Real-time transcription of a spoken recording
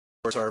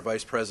our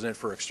Vice President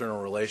for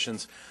External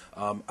Relations.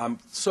 I'm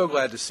so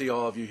glad to see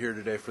all of you here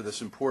today for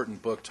this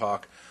important book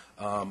talk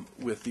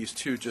with these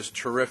two just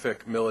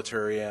terrific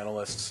military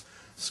analysts,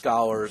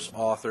 scholars,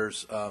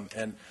 authors,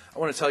 and I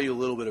want to tell you a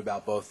little bit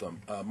about both of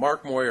them.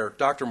 Mark Moyer,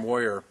 Dr.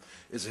 Moyer,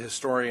 is a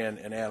historian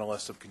and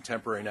analyst of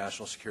contemporary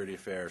national security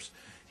affairs.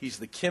 He's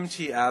the Kim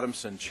T.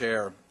 Adamson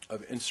Chair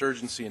of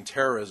Insurgency and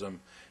Terrorism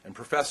and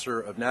Professor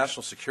of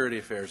National Security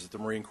Affairs at the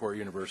Marine Corps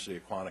University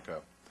at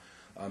Quantico.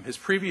 His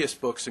previous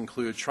books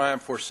include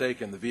Triumph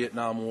Forsaken, The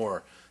Vietnam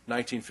War,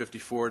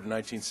 1954 to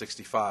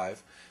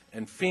 1965,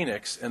 and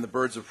Phoenix and the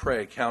Birds of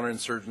Prey,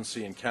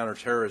 Counterinsurgency and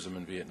Counterterrorism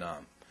in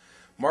Vietnam.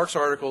 Mark's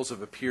articles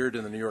have appeared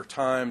in the New York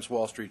Times,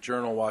 Wall Street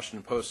Journal,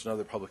 Washington Post, and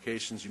other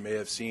publications. You may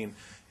have seen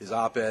his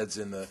op-eds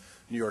in the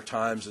New York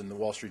Times and the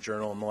Wall Street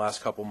Journal in the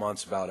last couple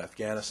months about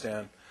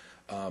Afghanistan.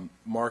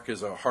 Mark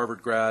is a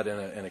Harvard grad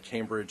and a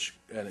Cambridge,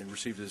 and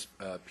received his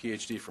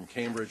PhD from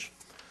Cambridge.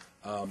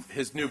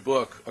 His new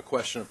book, A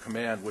Question of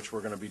Command, which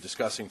we're going to be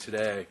discussing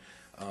today,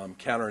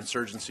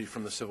 Counterinsurgency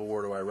from the Civil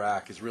War to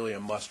Iraq, is really a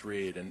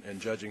must-read.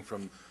 And judging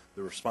from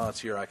the response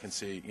here, I can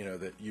see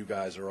that you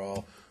guys are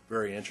all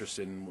very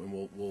interested,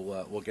 and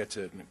we'll get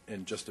to it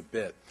in just a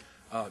bit.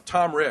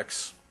 Tom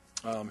Ricks,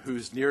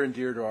 who's near and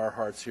dear to our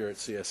hearts here at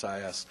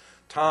CSIS.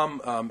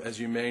 Tom, as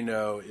you may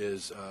know,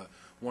 is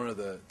one of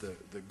the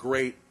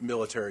great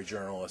military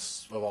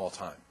journalists of all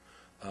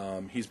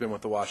time. He's been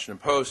with the Washington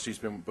Post.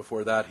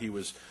 Before that, he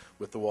was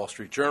with the Wall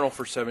Street Journal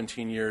for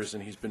 17 years,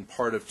 and he's been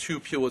part of two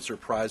Pulitzer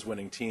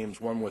Prize-winning teams,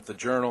 one with the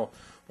Journal,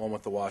 one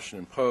with the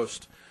Washington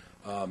Post.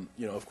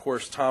 Of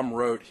course, Tom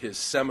wrote his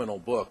seminal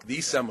book,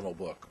 the seminal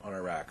book on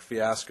Iraq,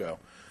 Fiasco,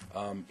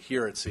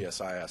 here at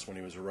CSIS when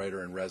he was a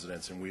writer in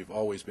residence, and we've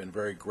always been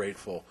very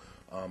grateful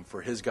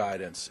for his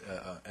guidance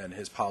and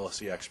his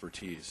policy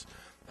expertise.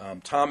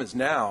 Tom is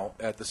now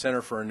at the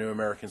Center for a New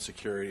American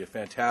Security, a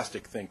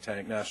fantastic think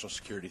tank, national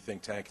security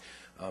think tank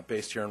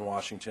based here in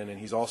Washington, and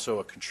he's also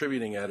a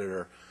contributing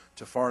editor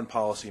to Foreign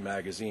Policy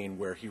magazine,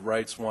 where he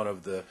writes one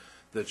of the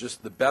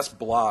best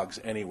blogs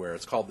anywhere.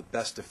 It's called The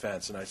Best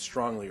Defense, and I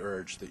strongly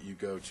urge that you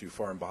go to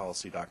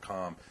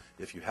foreignpolicy.com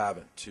if you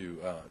haven't to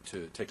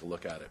take a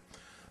look at it.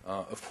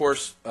 Of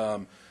course,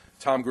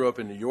 Tom grew up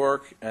in New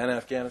York and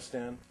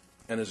Afghanistan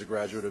and is a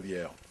graduate of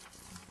Yale.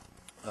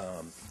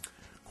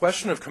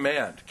 Question of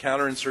Command,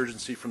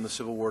 Counterinsurgency from the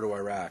Civil War to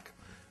Iraq.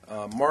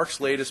 Mark's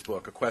latest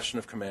book, A Question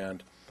of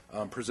Command,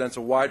 presents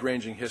a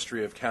wide-ranging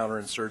history of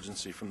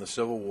counterinsurgency from the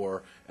Civil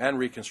War and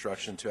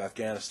Reconstruction to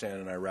Afghanistan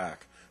and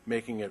Iraq,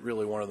 making it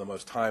really one of the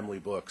most timely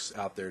books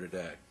out there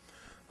today.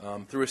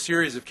 Through a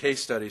series of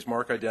case studies,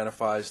 Mark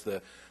identifies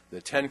the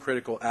 10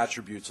 critical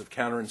attributes of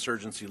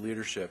counterinsurgency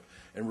leadership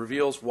and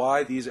reveals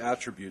why these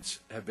attributes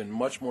have been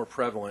much more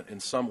prevalent in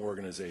some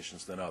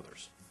organizations than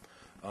others.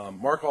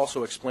 Mark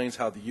also explains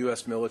how the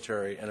U.S.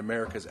 military and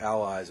America's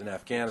allies in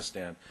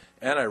Afghanistan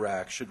and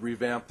Iraq should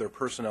revamp their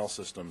personnel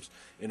systems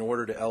in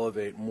order to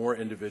elevate more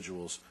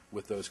individuals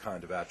with those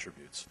kind of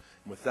attributes.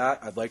 And with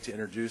that, I'd like to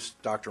introduce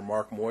Dr.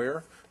 Mark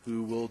Moyer,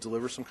 who will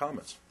deliver some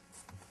comments.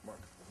 Mark.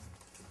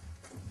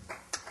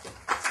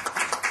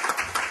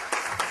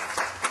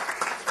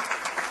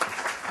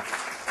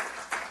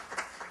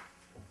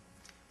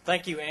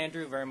 Thank you,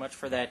 Andrew, very much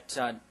for that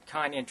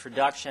kind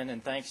introduction,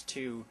 and thanks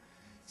to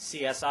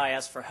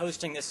CSIS for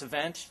hosting this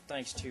event.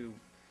 Thanks to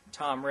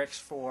Tom Ricks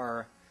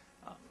for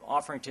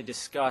offering to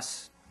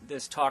discuss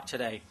this talk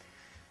today.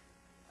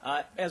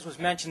 As was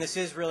mentioned, this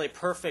is really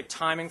perfect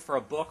timing for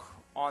a book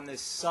on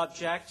this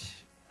subject.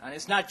 And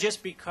it's not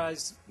just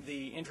because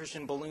the interest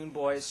in balloon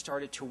boys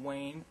started to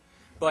wane,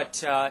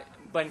 but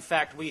in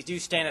fact, we do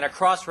stand at a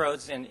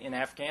crossroads in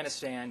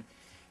Afghanistan,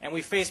 and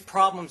we face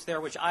problems there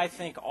which I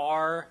think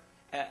are,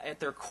 at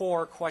their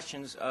core,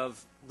 questions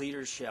of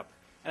leadership.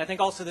 And I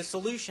think also the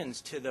solutions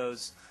to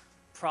those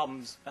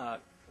problems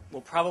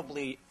will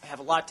probably have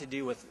a lot to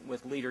do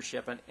with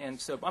leadership. And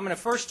so I'm going to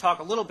first talk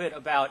a little bit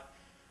about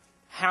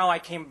how I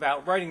came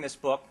about writing this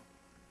book.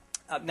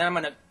 Then I'm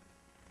going to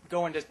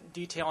go into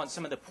detail on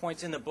some of the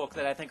points in the book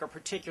that I think are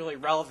particularly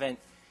relevant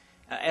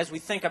as we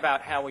think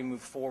about how we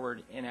move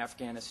forward in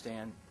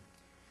Afghanistan.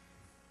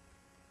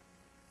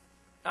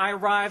 I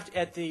arrived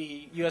at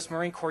the U.S.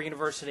 Marine Corps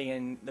University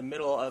in the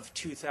middle of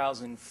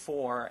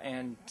 2004,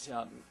 and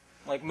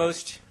like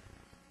most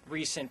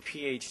recent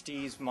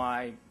PhDs,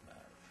 my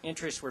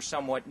interests were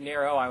somewhat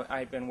narrow. I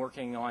had been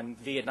working on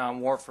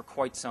Vietnam War for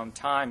quite some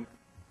time.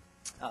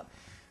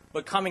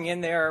 But coming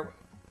in there,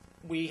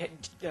 we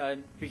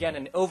began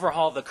an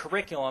overhaul of the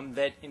curriculum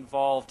that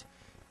involved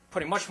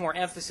putting much more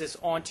emphasis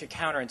onto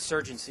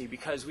counterinsurgency,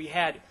 because we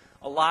had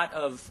a lot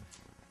of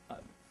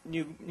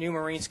new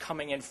Marines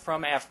coming in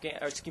from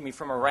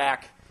from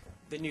Iraq.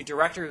 The new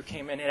director who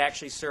came in had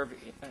actually served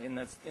in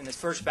the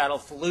first battle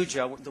of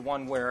Fallujah, the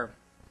one where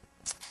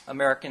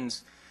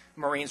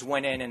Marines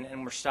went in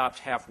and were stopped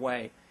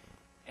halfway.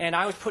 And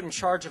I was put in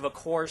charge of a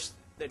course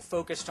that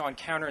focused on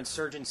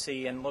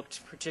counterinsurgency and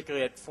looked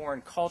particularly at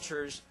foreign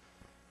cultures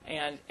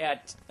and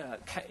at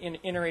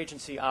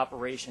interagency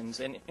operations.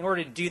 And in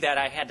order to do that,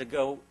 I had to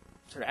go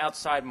sort of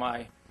outside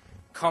my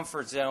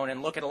comfort zone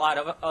and look at a lot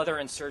of other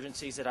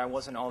insurgencies that I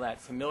wasn't all that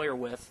familiar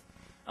with,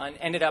 and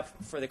ended up,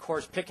 for the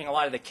course, picking a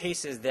lot of the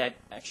cases that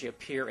actually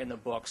appear in the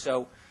book.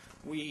 So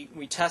we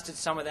tested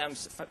some of them,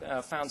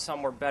 found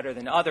some were better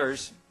than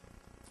others,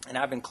 and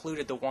I've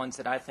included the ones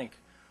that I think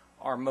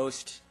are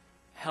most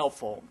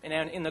helpful.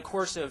 And in the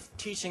course of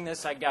teaching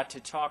this, I got to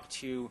talk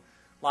to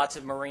lots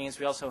of Marines.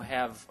 We also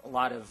have a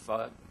lot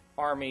of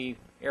Army,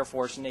 Air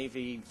Force,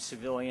 Navy,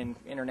 civilian,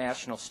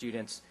 international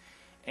students.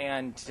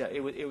 And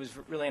it was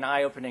really an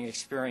eye-opening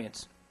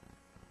experience.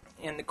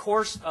 In the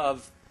course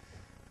of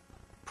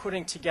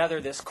putting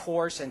together this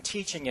course and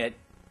teaching it,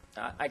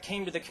 I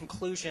came to the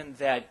conclusion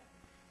that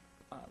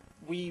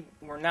we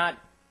were not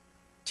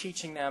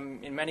teaching them,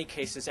 in many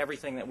cases,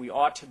 everything that we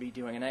ought to be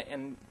doing.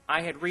 And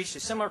I had reached a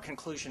similar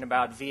conclusion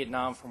about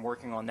Vietnam from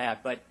working on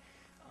that. But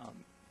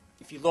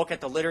if you look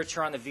at the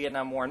literature on the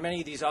Vietnam War and many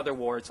of these other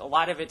wars, a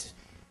lot of it's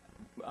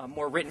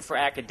more written for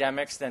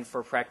academics than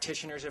for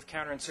practitioners of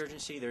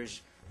counterinsurgency.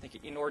 There's, I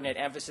think, inordinate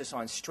emphasis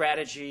on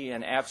strategy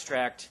and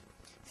abstract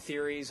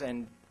theories,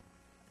 and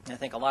I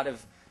think a lot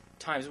of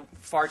times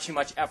far too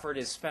much effort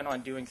is spent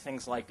on doing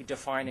things like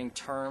defining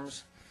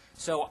terms.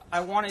 So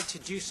I wanted to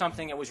do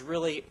something that was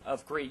really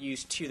of great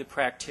use to the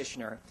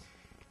practitioner.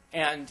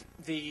 And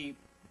the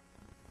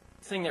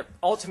thing that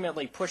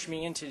ultimately pushed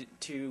me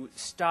into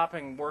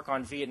stopping work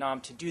on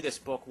Vietnam to do this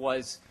book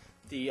was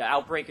the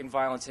outbreak in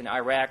violence in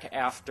Iraq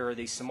after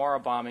the Samara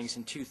bombings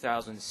in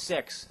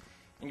 2006.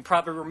 And you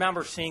probably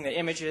remember seeing the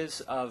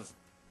images of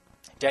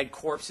dead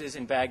corpses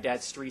in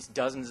Baghdad streets,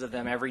 dozens of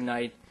them every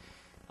night,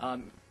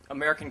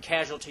 American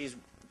casualties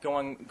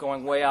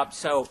going way up.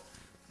 So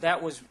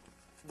that was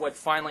what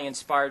finally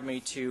inspired me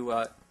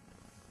to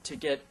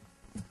get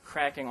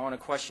cracking on a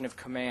question of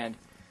command.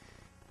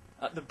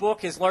 The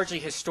book is largely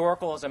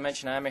historical. As I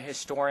mentioned, I'm a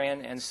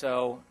historian, and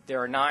so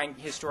there are 9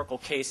 historical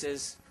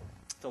cases,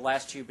 the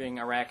last 2 being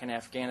Iraq and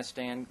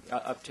Afghanistan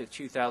up to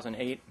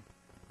 2008.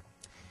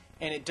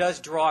 And it does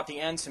draw at the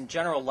end some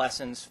general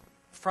lessons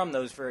from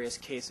those various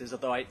cases,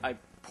 although I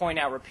point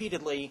out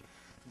repeatedly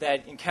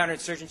that in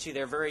counterinsurgency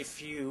there are very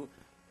few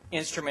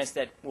instruments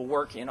that will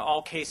work in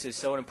all cases.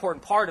 So an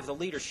important part of the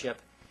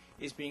leadership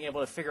is being able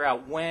to figure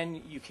out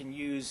when you can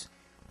use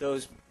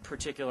those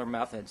particular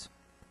methods.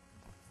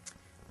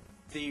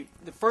 The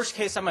first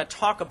case I'm going to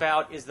talk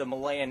about is the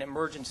Malayan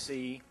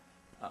emergency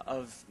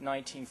of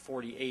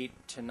 1948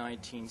 to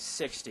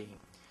 1960.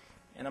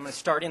 And I'm going to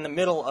start in the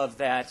middle of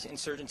that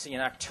insurgency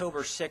in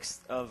October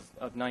 6th of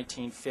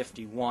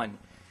 1951.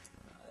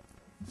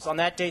 So on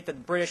that date, the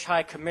British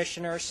High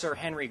Commissioner, Sir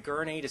Henry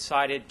Gurney,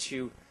 decided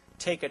to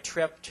take a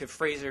trip to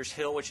Fraser's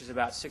Hill, which is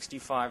about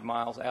 65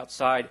 miles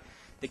outside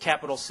the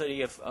capital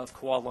city of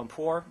Kuala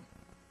Lumpur.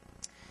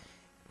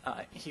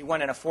 He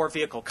went in a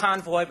 4-vehicle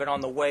convoy, but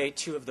on the way,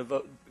 2 of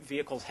the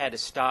vehicles had to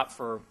stop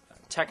for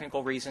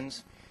technical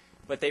reasons.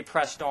 But they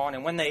pressed on,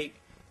 and when they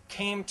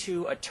came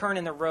to a turn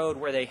in the road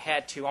where they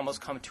had to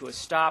almost come to a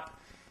stop,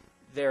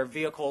 their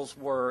vehicles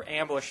were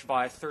ambushed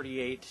by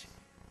 38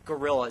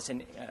 guerrillas.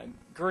 And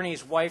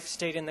Gurney's wife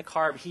stayed in the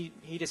car.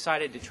 He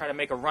decided to try to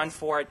make a run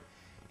for it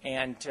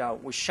and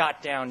was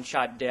shot down,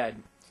 shot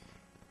dead.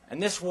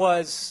 And this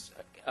was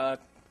a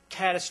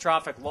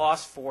catastrophic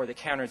loss for the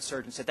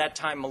counterinsurgents. At that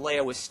time,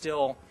 Malaya was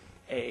still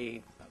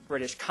a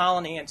British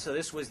colony, and so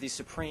this was the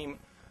supreme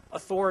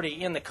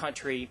authority in the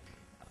country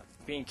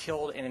being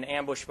killed in an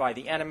ambush by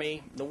the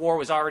enemy. The war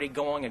was already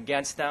going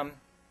against them,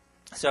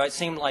 so it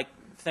seemed like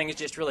things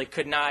just really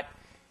could not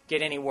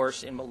get any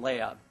worse in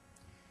Malaya.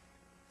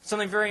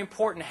 Something very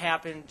important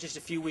happened just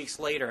a few weeks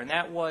later, and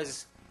that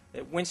was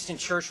that Winston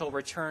Churchill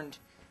returned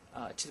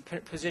to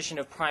the position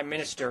of Prime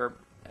Minister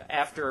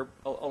after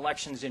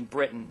elections in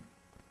Britain.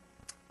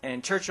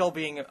 And Churchill,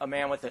 being a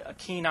man with a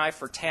keen eye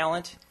for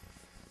talent,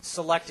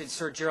 selected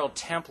Sir Gerald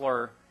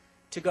Templer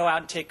to go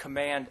out and take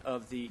command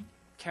of the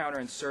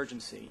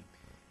counterinsurgency.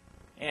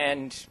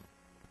 And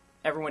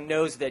everyone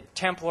knows that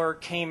Templer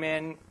came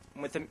in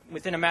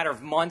within a matter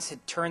of months,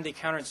 had turned the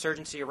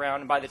counterinsurgency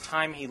around, and by the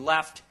time he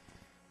left,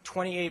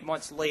 28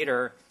 months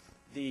later,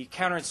 the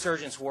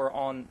counterinsurgents were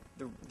on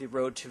the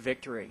road to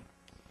victory.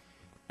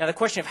 Now, the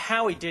question of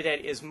how he did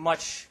it is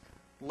much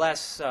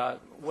less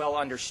well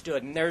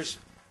understood, and there's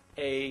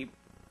a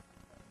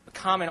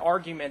common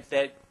argument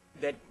that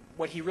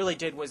what he really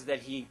did was that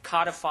he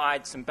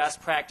codified some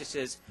best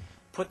practices,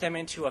 put them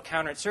into a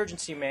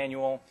counterinsurgency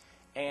manual,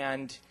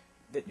 and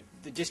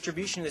the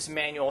distribution of this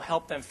manual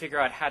helped them figure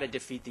out how to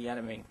defeat the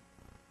enemy.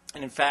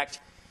 And in fact,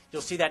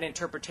 you'll see that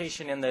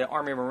interpretation in the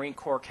Army Marine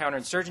Corps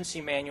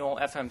Counterinsurgency Manual,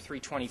 FM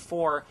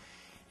 324,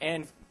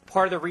 and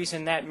part of the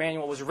reason that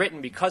manual was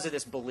written because of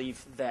this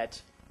belief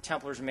that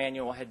Templer's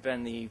manual had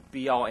been the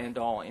be-all,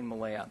 end-all in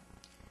Malaya.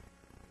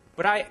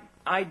 But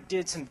I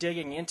did some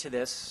digging into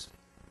this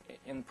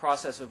in the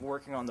process of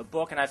working on the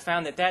book, and I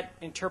found that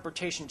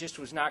interpretation just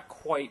was not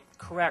quite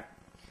correct.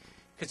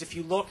 Because if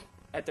you look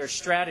at their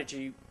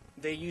strategy,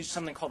 they used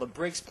something called the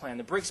Briggs Plan.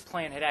 The Briggs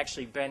Plan had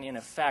actually been in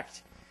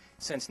effect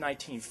since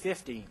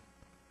 1950.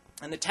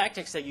 And the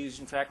tactics they used,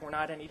 in fact, were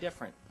not any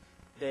different.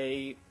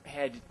 They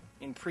had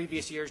in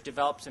previous years,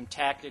 developed some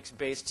tactics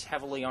based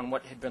heavily on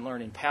what had been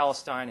learned in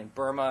Palestine and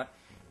Burma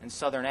and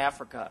southern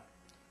Africa.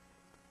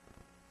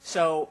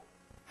 So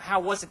how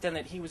was it then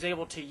that he was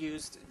able to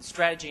use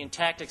strategy and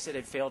tactics that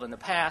had failed in the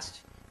past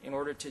in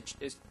order to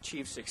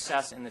achieve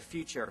success in the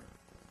future?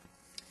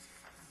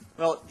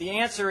 Well, the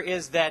answer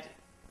is that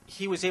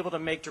he was able to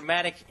make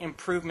dramatic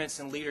improvements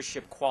in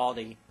leadership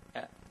quality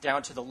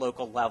down to the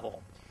local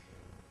level.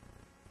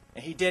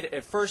 And he did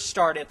at first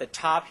start at the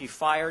top. He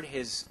fired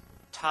his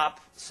top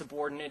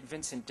subordinate,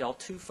 Vincent Del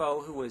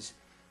Tufo, who was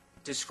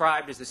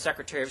described as the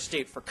Secretary of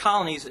State for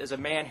Colonies as a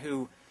man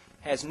who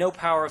has no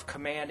power of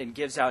command and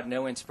gives out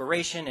no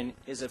inspiration and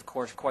is, of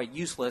course, quite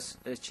useless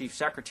as Chief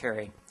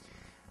Secretary.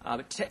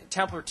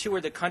 Templer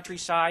toured the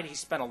countryside. He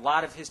spent a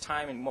lot of his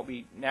time in what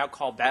we now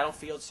call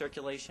battlefield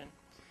circulation.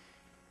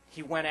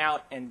 He went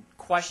out and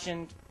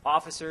questioned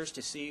officers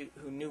to see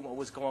who knew what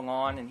was going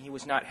on, and he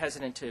was not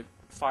hesitant to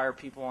fire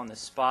people on the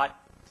spot.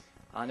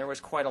 There was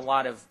quite a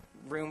lot of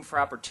room for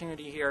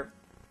opportunity here.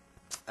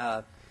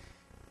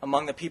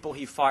 Among the people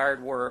he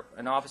fired were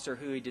an officer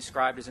who he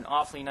described as an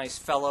awfully nice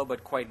fellow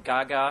but quite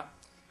gaga,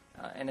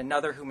 and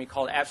another whom he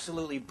called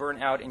absolutely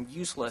burnt out and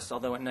useless,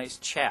 although a nice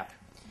chap.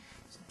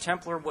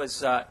 Templer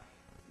was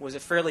a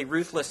fairly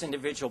ruthless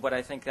individual, but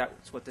I think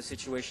that's what the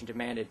situation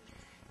demanded.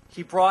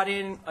 He brought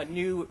in a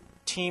new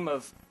team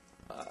of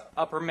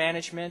upper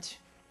management,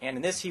 and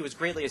in this he was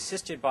greatly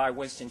assisted by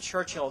Winston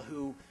Churchill,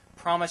 who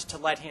promised to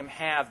let him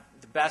have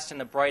the best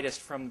and the brightest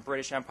from the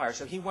British Empire.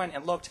 So he went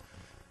and looked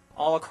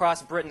all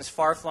across Britain's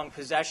far-flung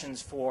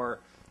possessions for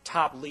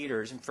top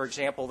leaders. And for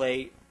example,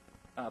 they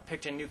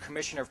picked a new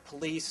commissioner of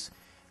police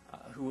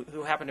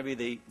who happened to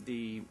be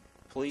the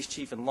police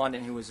chief in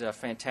London, who was a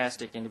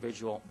fantastic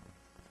individual.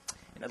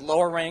 And at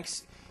lower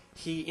ranks,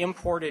 he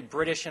imported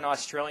British and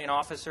Australian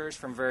officers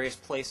from various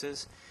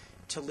places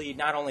to lead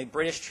not only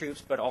British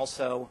troops but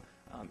also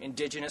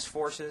indigenous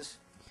forces.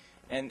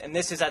 And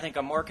this is, I think,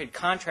 a marked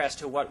contrast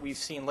to what we've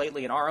seen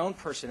lately in our own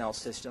personnel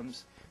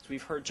systems. So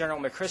we've heard General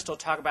McChrystal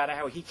talk about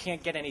how he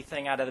can't get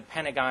anything out of the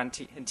Pentagon,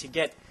 and to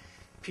get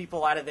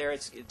people out of there,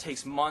 it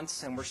takes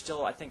months, and we're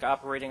still, I think,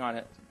 operating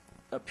on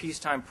a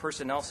peacetime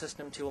personnel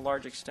system to a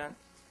large extent.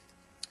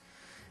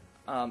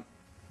 Now,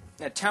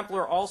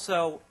 Templer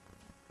also,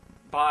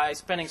 by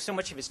spending so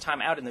much of his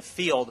time out in the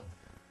field,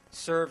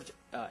 served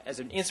as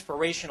an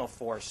inspirational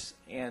force,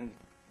 and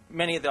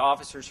many of the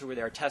officers who were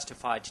there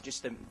testified to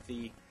just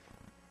the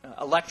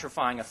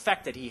electrifying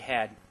effect that he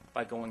had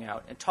by going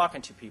out and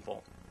talking to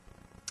people.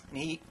 And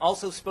he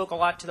also spoke a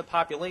lot to the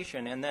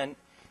population, and then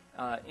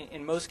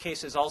in most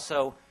cases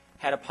also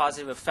had a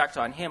positive effect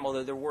on him,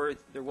 although there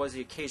was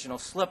the occasional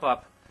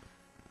slip-up.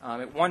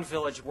 At one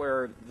village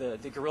where the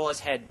guerrillas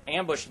had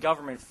ambushed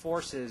government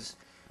forces,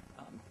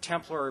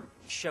 Templer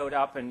showed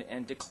up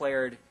and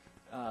declared,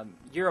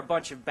 "You're a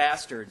bunch of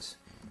bastards."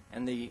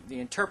 And the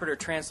interpreter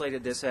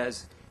translated this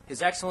as,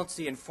 "His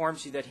Excellency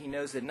informs you that he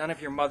knows that none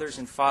of your mothers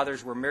and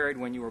fathers were married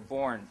when you were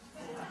born."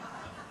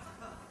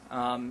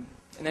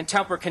 And then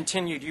Templer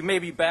continued, "You may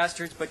be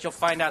bastards, but you'll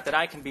find out that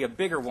I can be a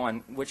bigger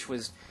one," which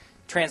was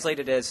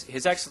translated as,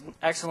 "His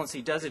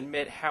Excellency does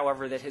admit,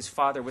 however, that his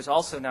father was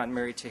also not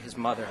married to his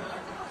mother."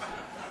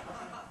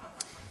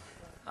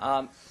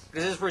 As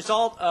a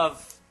result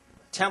of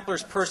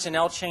Templer's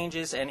personnel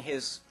changes and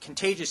his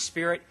contagious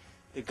spirit,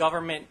 the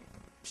government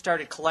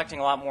started collecting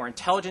a lot more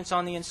intelligence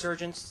on the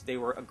insurgents. They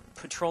were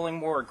patrolling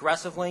more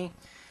aggressively,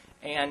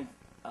 and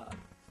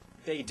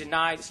they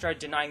started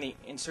denying the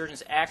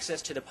insurgents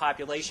access to the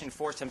population,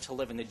 forced them to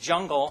live in the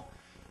jungle,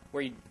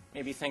 where you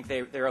maybe think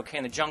they're okay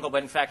in the jungle,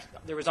 but in fact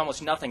there was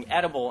almost nothing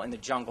edible in the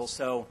jungle,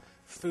 so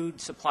food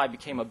supply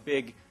became a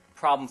big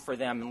problem for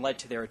them and led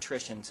to their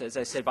attrition. So as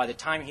I said, by the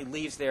time he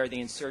leaves there,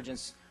 the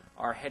insurgents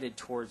are headed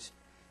towards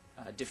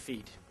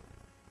defeat.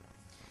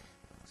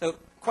 So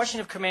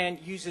question of command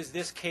uses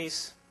this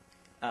case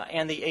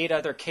and the 8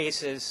 other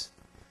cases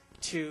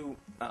to,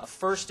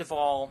 first of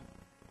all,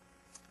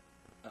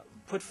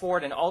 put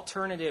forward an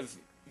alternative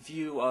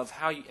view of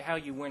how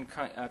you win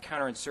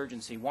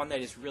counterinsurgency, one that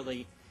is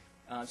really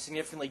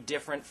significantly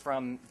different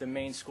from the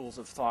main schools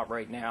of thought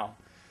right now.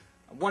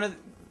 One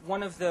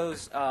of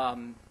those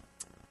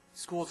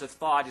schools of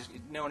thought is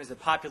known as the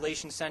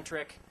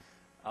population-centric,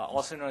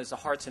 also known as the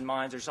hearts and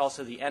minds. There's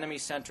also the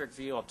enemy-centric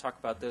view. I'll talk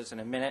about those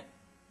in a minute.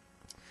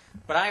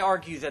 But I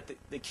argue that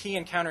the key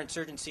in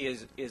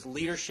counterinsurgency is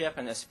leadership,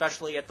 and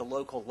especially at the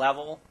local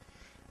level.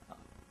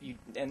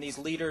 And these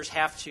leaders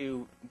have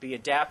to be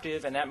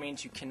adaptive, and that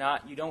means you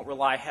don't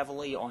rely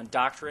heavily on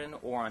doctrine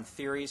or on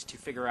theories to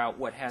figure out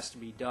what has to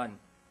be done.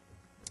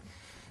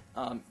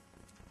 And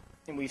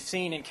we've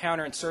seen in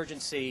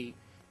counterinsurgency,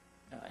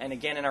 and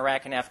again in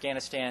Iraq and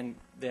Afghanistan,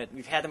 that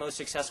we've had the most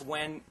success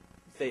when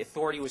the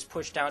authority was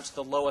pushed down to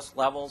the lowest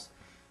levels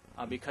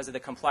because of the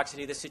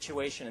complexity of the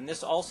situation. And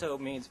this also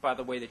means, by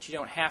the way, that you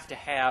don't have to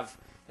have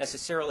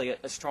necessarily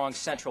a strong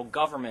central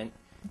government,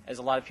 as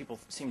a lot of people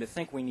seem to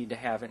think we need to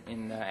have it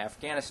in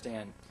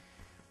Afghanistan.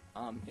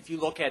 If you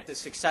look at the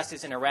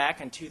successes in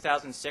Iraq in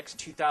 2006,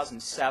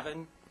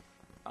 2007,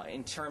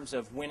 in terms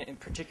of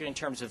particularly in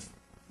terms of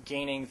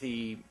gaining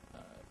the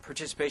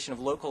participation of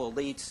local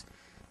elites,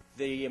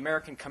 the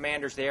American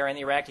commanders there and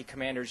the Iraqi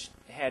commanders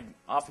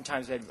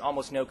oftentimes had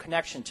almost no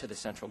connection to the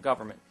central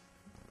government.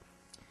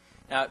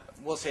 Now,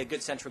 we'll say a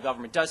good central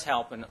government does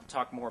help, and I'll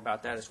talk more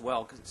about that as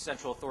well, because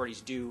central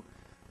authorities do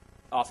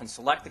often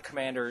select the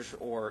commanders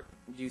or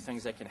do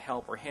things that can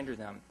help or hinder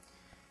them.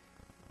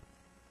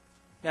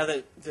 Now,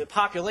 the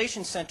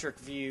population-centric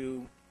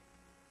view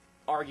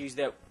argues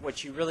that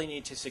what you really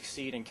need to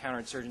succeed in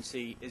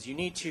counterinsurgency is you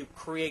need to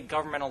create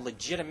governmental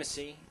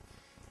legitimacy,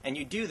 and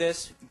you do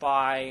this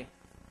by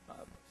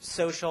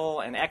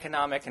social and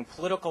economic and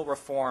political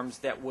reforms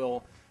that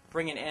will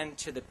bring an end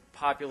to the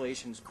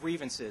population's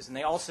grievances. And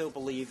they also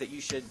believe that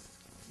you should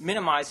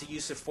minimize the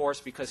use of force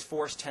because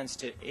force tends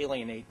to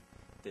alienate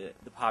the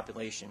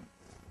population.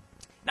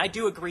 And I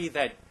do agree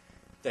that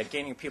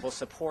gaining people's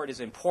support is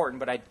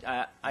important, but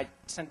I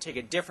tend to take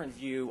a different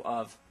view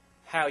of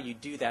how you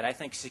do that. I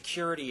think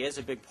security is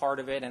a big part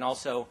of it, and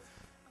also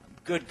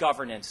good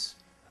governance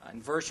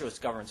and virtuous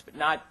governance, but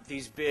not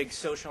these big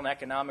social and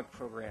economic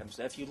programs.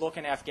 If you look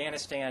in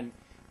Afghanistan,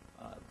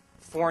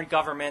 foreign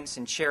governments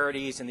and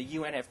charities and the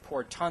UN have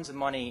poured tons of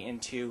money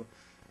into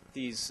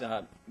these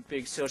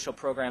big social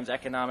programs,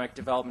 economic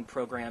development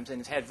programs, and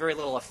it's had very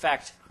little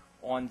effect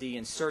on the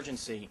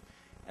insurgency.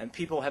 And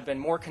people have been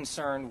more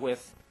concerned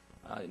with,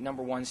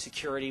 number one,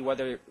 security,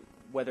 whether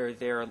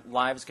their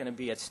lives going to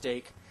be at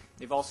stake.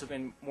 They've also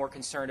been more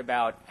concerned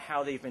about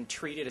how they've been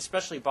treated,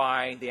 especially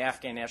by the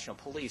Afghan National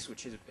Police,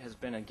 which has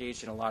been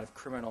engaged in a lot of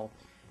criminal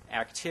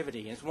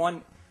activity. As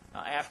one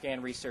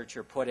Afghan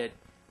researcher put it,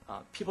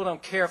 people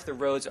don't care if the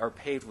roads are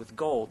paved with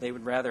gold. They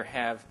would rather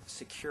have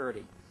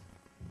security.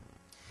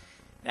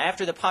 Now,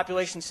 after the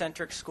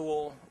population-centric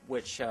school,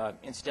 which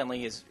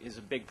incidentally is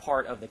a big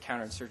part of the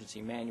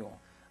counterinsurgency manual,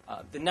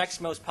 the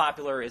next most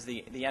popular is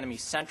the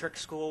enemy-centric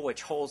school,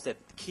 which holds that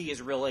the key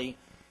is really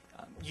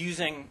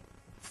using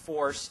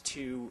force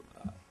to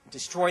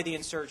destroy the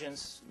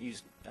insurgents,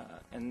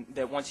 and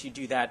that once you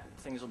do that,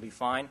 things will be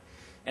fine.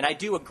 And I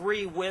do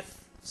agree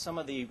with some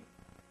of the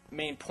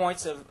main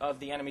points of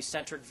the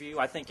enemy-centric view.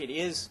 I think it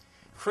is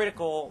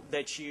critical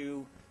that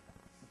you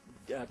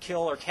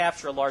kill or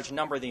capture a large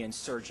number of the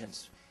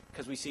insurgents,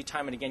 because we see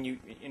time and again,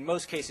 in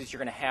most cases, you're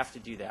going to have to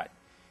do that.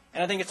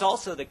 And I think it's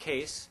also the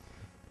case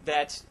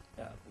that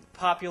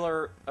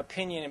popular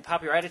opinion and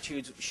popular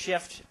attitudes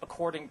shift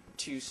according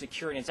to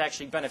security. It's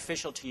actually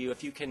beneficial to you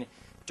if you can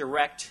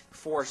direct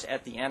force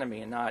at the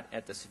enemy and not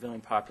at the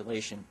civilian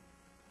population.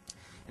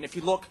 And if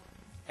you look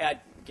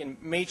at, again,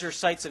 major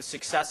sites of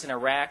success in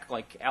Iraq,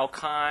 like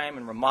Al-Qaim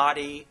and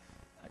Ramadi,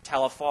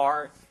 Tal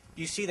Afar,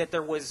 you see that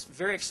there was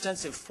very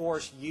extensive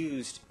force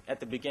used at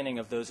the beginning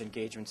of those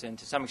engagements and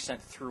to some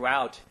extent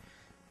throughout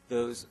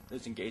those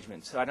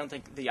engagements. So I don't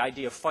think the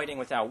idea of fighting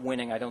without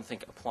winning, I don't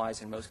think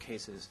applies in most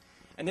cases.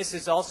 And this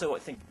is also, I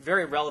think,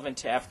 very relevant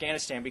to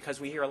Afghanistan because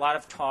we hear a lot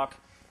of talk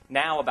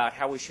now about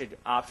how we should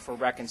opt for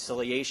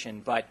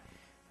reconciliation, but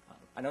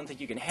I don't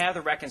think you can have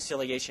the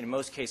reconciliation in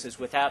most cases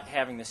without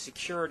having the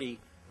security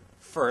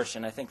first,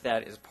 and I think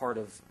that is part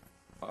of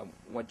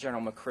what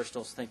General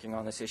McChrystal's thinking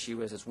on this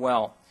issue is as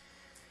well.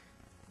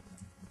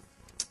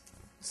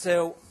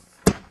 So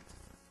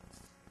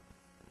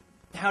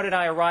how did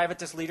I arrive at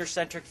this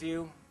leader-centric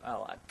view?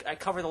 I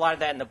covered a lot of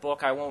that in the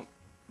book. I won't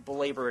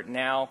belabor it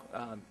now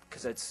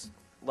because it's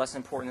less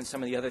important than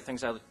some of the other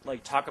things I'd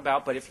like to talk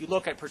about. But if you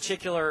look at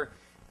particular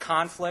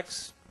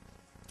conflicts,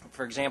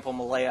 for example,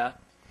 Malaya,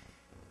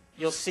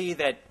 you'll see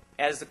that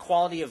as the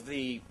quality of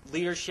the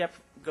leadership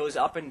goes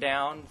up and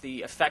down,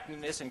 the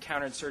effectiveness in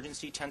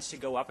counterinsurgency tends to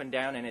go up and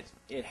down, and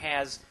it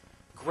has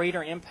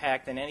greater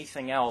impact than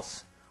anything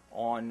else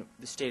on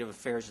the state of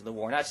affairs of the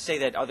war. Not to say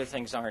that other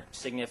things aren't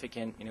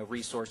significant.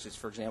 Resources,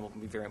 for example,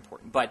 can be very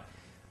important. But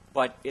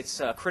it's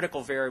a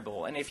critical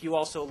variable. And if you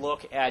also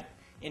look at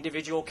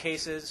individual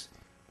cases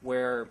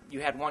where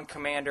you had one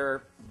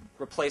commander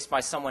replaced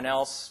by someone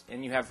else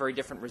and you have very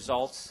different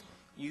results,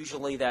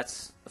 usually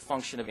that's a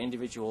function of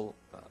individual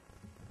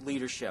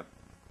leadership.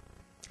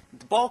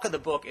 The bulk of the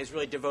book is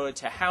really devoted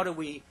to how do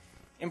we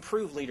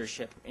improve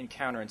leadership in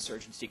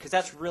counterinsurgency, because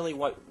that's really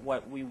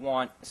what we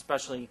want,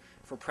 especially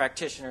for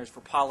practitioners,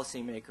 for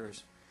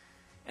policymakers.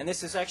 And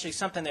this is actually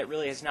something that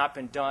really has not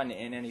been done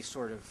in any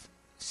sort of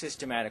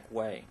systematic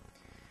way.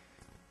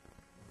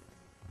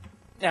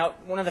 Now,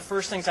 one of the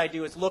first things I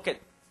do is look at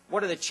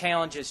what are the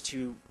challenges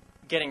to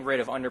getting rid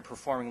of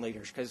underperforming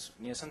leaders, because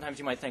sometimes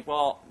you might think,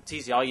 well, it's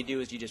easy. All you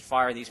do is you just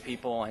fire these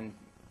people and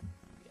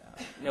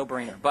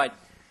no-brainer. But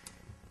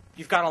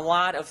you've got a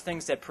lot of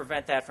things that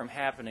prevent that from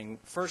happening.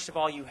 First of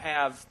all, you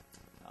have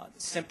the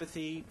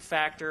sympathy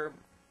factor.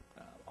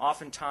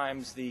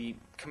 Oftentimes, the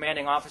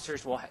commanding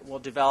officers will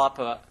develop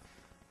a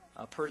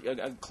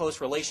close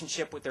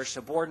relationship with their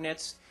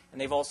subordinates, and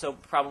they've also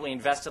probably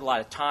invested a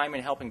lot of time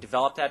in helping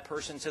develop that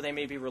person, so they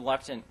may be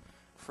reluctant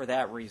for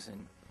that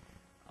reason.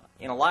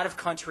 In a lot of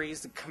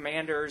countries, the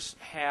commanders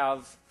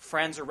have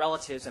friends or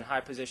relatives in high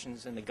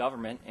positions in the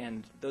government,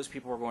 and those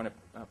people are going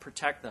to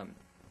protect them.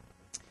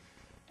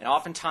 And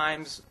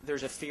oftentimes,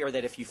 there's a fear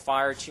that if you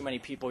fire too many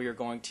people, you're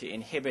going to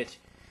inhibit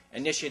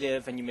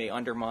initiative and you may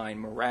undermine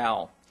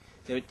morale.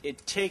 So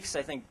it takes,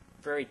 I think,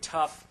 very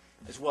tough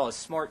as well as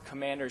smart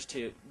commanders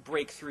to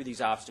break through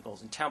these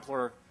obstacles, and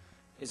Templar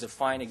is a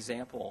fine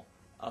example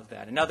of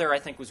that. Another, I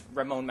think, was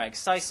Ramon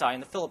Magsaysay in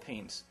the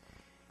Philippines.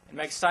 And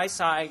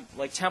Magsaysay,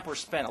 like Templar,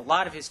 spent a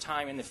lot of his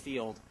time in the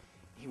field.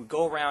 He would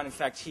go around. In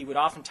fact, he would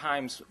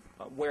oftentimes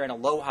wear an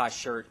aloha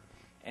shirt,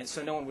 and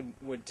so no one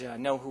would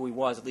know who he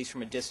was, at least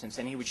from a distance.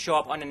 And he would show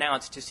up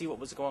unannounced to see what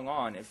was going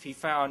on. If he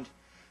found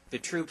the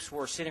troops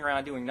were sitting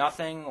around doing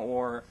nothing,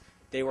 or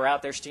they were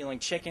out there stealing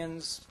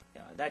chickens,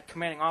 that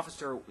commanding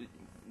officer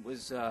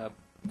was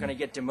going to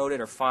get demoted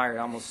or fired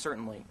almost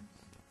certainly.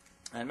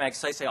 And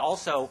Magsaysay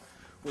also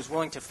was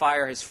willing to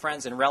fire his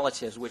friends and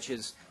relatives, which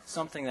is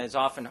something that is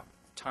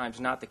oftentimes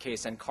not the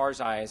case. And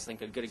Karzai is, I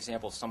think, a good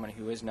example of someone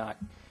who is not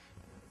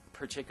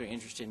particularly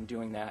interested in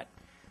doing that.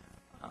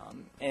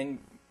 And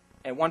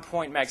at one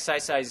point,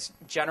 Magsaysay's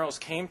generals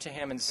came to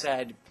him and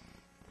said,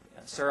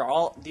 "Sir,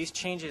 all these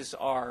changes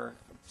are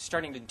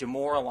starting to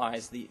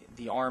demoralize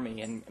the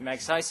army." And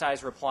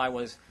Magsaysay's reply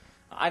was,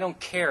 "I don't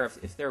care.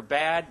 If they're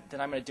bad,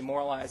 then I'm going to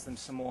demoralize them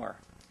some more."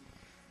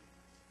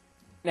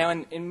 Now,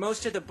 in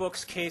most of the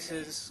book's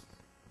cases,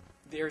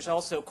 there's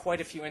also quite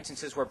a few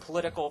instances where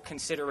political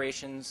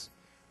considerations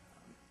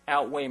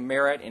outweigh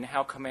merit in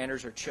how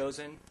commanders are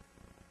chosen.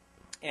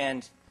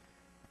 And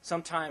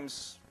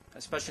sometimes,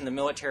 especially in the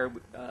military,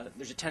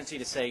 there's a tendency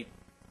to say,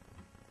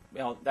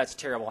 well, that's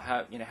terrible.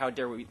 How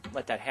dare we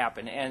let that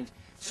happen? And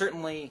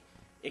certainly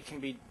it can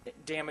be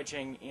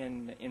damaging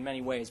in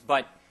many ways.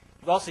 But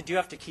you also do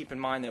have to keep in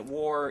mind that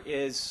war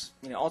is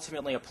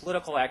ultimately a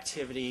political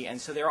activity,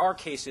 and so there are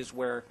cases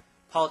where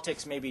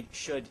politics maybe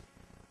should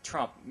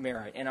trump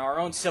merit. And our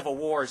own Civil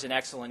War is an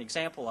excellent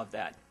example of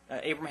that.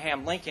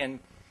 Abraham Lincoln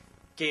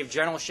gave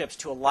generalships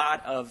to a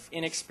lot of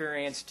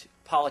inexperienced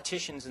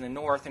politicians in the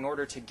North in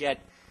order to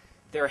get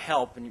their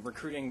help in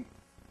recruiting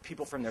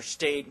people from their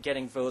state,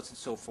 getting votes, and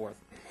so forth.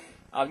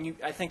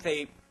 I think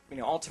they,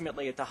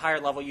 ultimately at the higher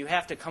level, you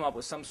have to come up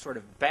with some sort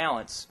of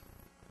balance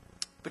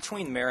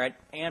between merit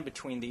and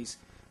between these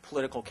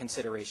political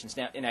considerations.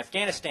 Now, in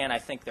Afghanistan, I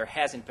think there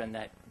hasn't been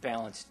that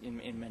balance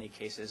in many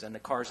cases, and the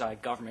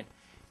Karzai government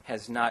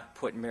has not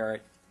put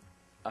merit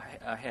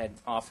ahead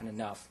often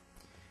enough.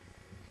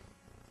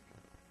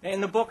 In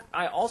the book,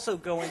 I also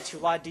go into a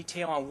lot of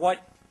detail on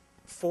what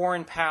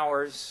foreign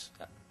powers,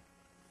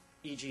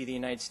 e.g. the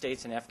United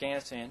States and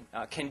Afghanistan,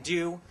 can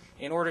do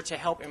in order to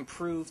help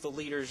improve the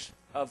leaders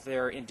of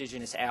their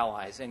indigenous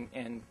allies.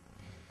 And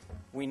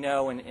we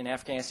know in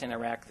Afghanistan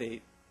and Iraq,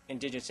 the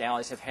indigenous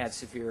allies have had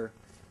severe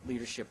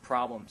leadership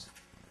problems.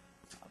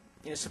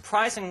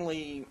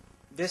 Surprisingly,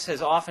 this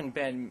has often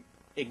been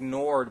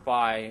ignored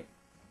by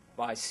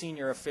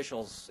senior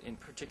officials, in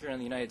particular in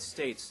the United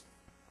States.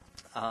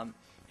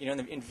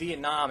 In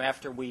Vietnam,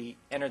 after we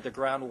entered the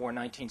ground war in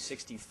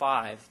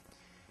 1965,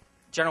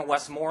 General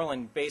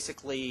Westmoreland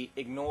basically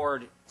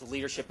ignored the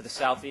leadership of the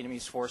South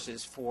Vietnamese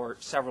forces for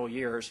several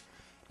years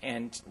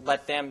and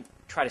let them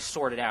try to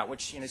sort it out,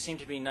 which seemed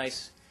to be a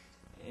nice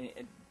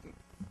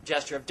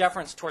gesture of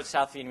deference towards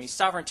South Vietnamese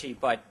sovereignty,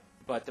 but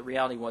the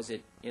reality was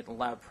it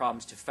allowed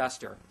problems to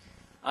fester.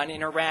 And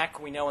in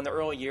Iraq, we know in the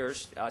early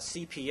years,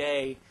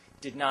 CPA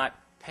did not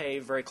pay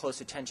very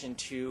close attention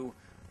to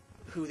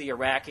who the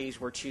Iraqis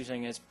were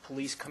choosing as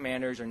police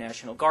commanders or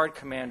National Guard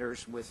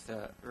commanders, with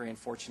very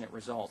unfortunate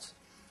results.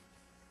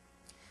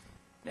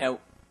 Now,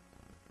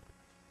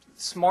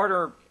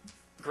 smarter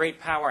great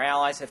power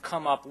allies have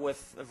come up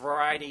with a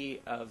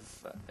variety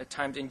of, at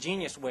times,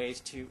 ingenious ways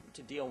to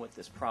deal with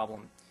this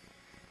problem.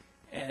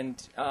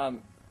 And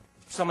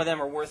some of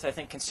them are worth, I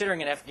think, considering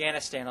in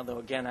Afghanistan, although,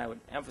 again, I would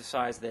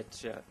emphasize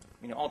that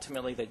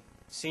ultimately the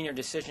senior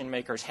decision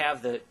makers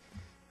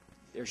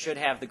should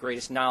have the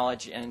greatest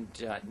knowledge and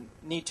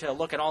need to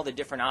look at all the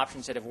different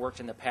options that have worked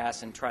in the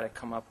past and try to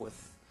come up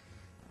with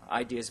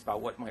ideas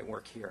about what might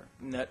work here.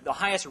 And the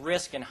highest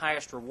risk and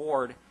highest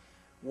reward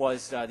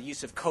was the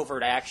use of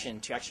covert action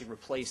to actually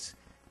replace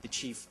the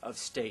chief of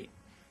state.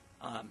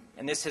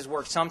 And this has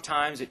worked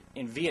sometimes.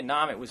 In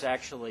Vietnam, it was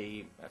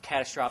actually a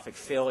catastrophic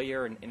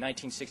failure. In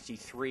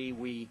 1963,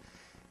 we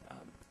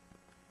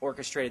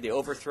orchestrated the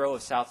overthrow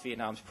of South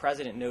Vietnam's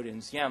president, Ngo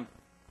Dinh Diem.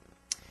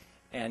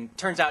 And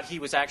turns out he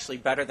was actually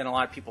better than a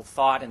lot of people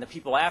thought, and the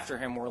people after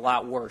him were a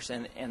lot worse.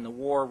 And the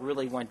war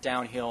really went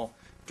downhill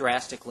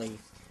drastically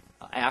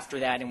after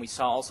that. And we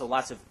saw also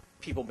lots of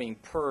people being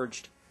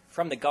purged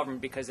from the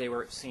government because they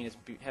were seen as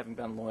having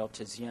been loyal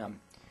to Diem.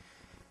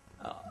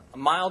 A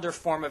milder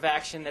form of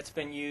action that's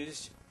been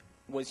used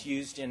was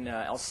used in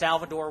El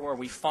Salvador, where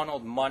we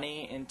funneled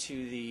money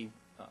into the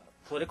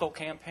political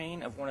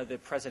campaign of one of the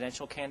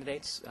presidential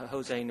candidates,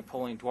 Jose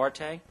Napoleon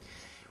Duarte.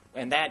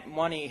 And that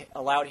money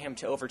allowed him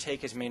to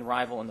overtake his main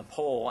rival in the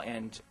poll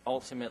and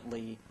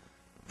ultimately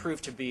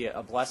proved to be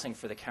a blessing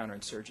for the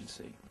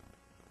counterinsurgency.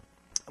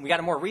 And we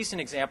got a more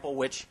recent example,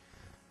 which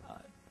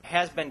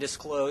has been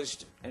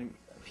disclosed, and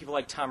people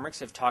like Tom Ricks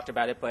have talked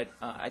about it, but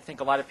I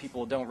think a lot of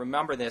people don't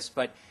remember this.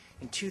 But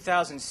in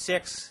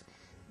 2006,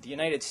 the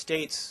United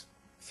States,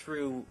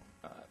 through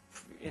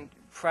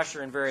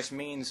pressure and various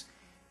means,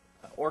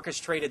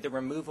 orchestrated the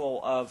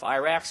removal of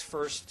Iraq's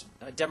first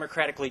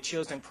democratically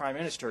chosen prime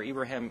minister,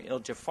 Ibrahim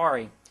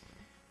el-Jafari.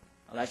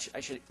 I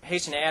should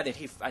hasten to add that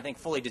he, I think,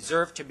 fully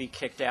deserved to be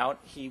kicked out.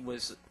 He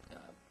was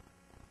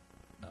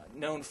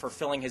known for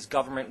filling his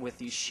government with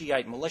these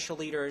Shiite militia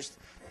leaders,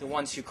 the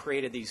ones who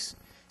created these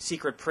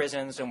secret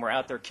prisons and were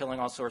out there killing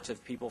all sorts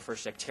of people for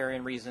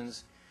sectarian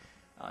reasons.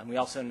 And we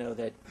also know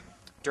that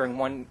during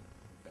one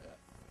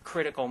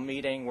critical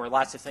meeting where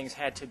lots of things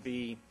had to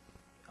be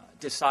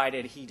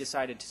decided, he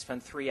decided to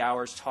spend 3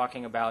 hours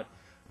talking about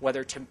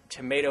whether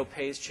tomato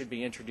paste should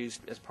be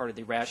introduced as part of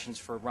the rations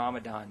for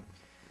Ramadan.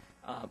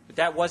 But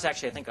that was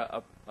actually, I think,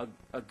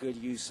 a good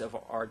use of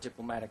our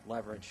diplomatic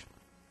leverage.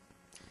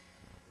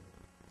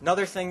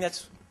 Another thing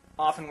that's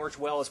often worked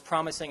well is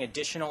promising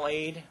additional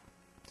aid.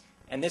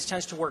 And this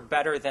tends to work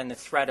better than the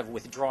threat of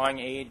withdrawing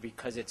aid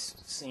because it's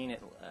seen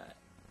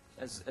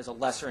as a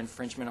lesser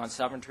infringement on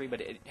sovereignty,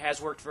 but it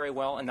has worked very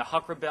well. In the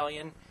Huck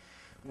Rebellion,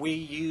 we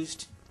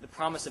used the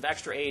promise of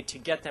extra aid to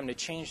get them to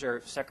change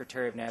their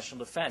Secretary of National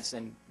Defense.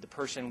 And the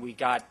person we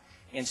got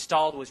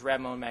installed was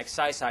Ramon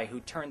Magsaysay,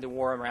 who turned the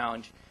war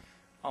around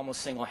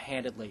almost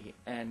single-handedly,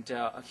 and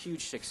a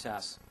huge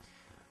success.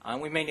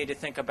 We may need to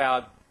think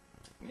about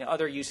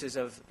other uses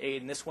of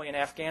aid in this way in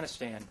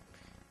Afghanistan.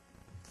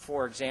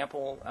 For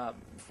example,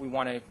 if we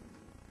want to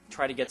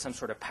try to get some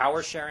sort of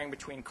power sharing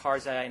between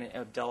Karzai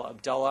and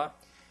Abdullah,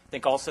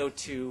 think also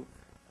to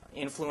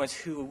influence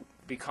who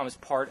becomes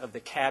part of the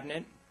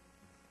cabinet.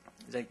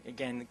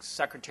 Again, the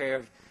Secretary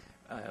of,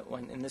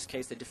 in this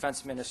case, the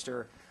Defense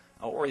Minister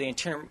or the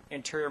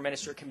Interior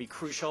Minister can be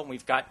crucial.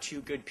 We've got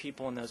two good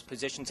people in those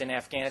positions in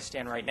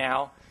Afghanistan right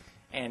now.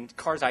 And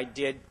Karzai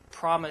did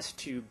promise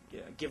to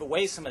give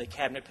away some of the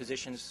cabinet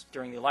positions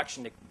during the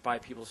election to buy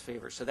people's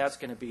favor. So that's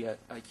going to be a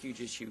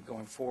huge issue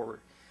going forward.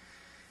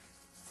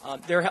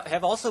 There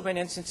have also been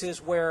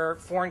instances where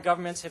foreign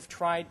governments have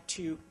tried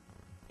to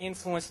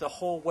influence the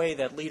whole way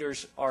that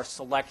leaders are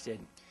selected.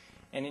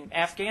 And in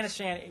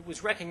Afghanistan, it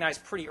was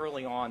recognized pretty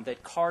early on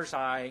that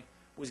Karzai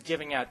was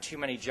giving out too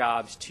many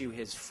jobs to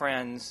his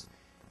friends,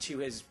 to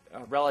his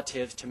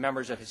relatives, to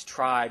members of his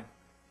tribe.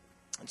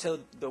 And so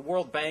the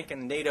World Bank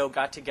and NATO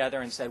got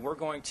together and said, we're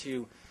going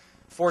to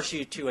force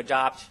you to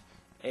adopt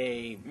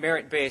a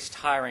merit-based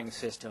hiring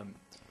system.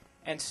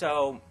 And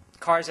so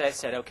Karzai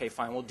said, okay,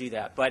 fine, we'll do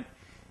that. But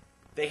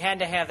they had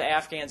to have the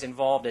Afghans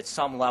involved at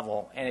some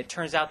level. And it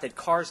turns out that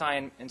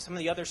Karzai and some of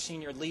the other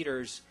senior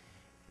leaders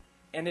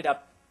ended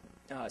up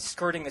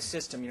skirting the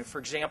system. You know, for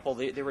example,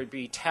 there would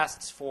be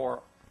tests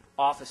for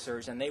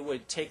officers, and they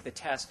would take the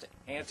test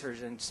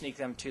answers and sneak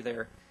them to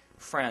their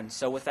friends.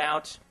 So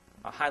without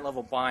a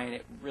high-level buy-in,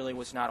 it really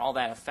was not all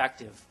that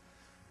effective.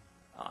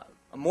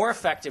 A more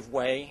effective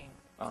way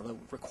that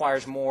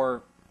requires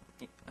more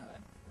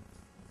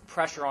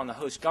pressure on the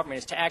host government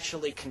is to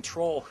actually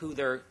control who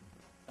their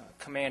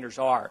commanders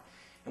are.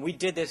 And we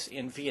did this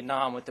in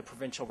Vietnam with the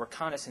Provincial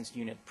Reconnaissance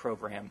Unit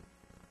program.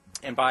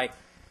 And by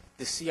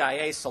the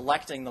CIA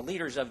selecting the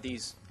leaders of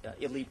these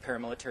elite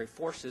paramilitary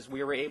forces,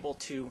 we were able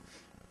to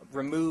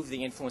remove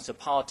the influence of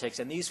politics.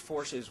 And these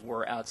forces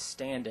were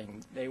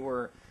outstanding. They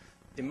were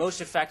the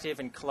most effective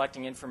in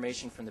collecting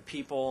information from the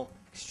people,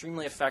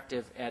 extremely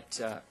effective at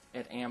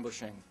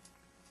ambushing.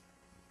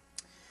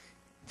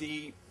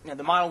 The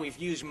model we've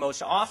used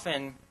most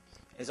often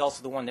is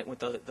also the one that with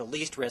the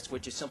least risk,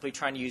 which is simply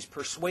trying to use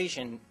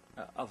persuasion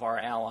of our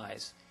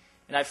allies.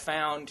 And I've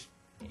found,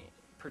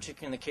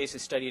 particularly in the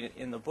cases studied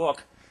in the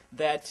book,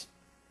 that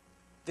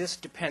this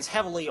depends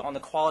heavily on the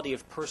quality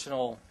of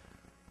personal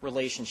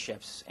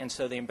relationships. And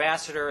so the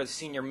ambassador, the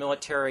senior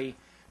military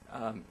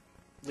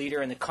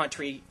leader in the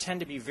country tend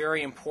to be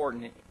very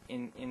important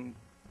in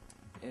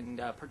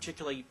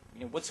particularly,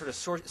 what sort of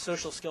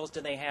social skills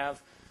do they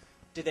have?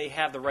 Do they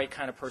have the right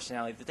kind of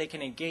personality that they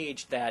can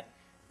engage that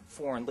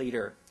foreign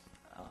leader?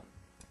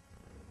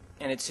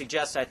 And it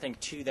suggests, I think,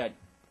 too, that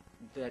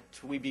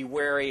we be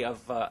wary of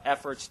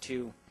efforts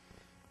to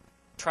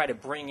try to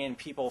bring in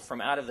people from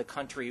out of the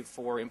country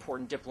for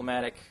important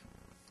diplomatic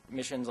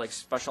missions like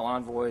special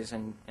envoys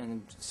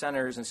and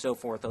senators and so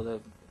forth, although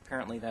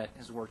apparently that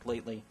has worked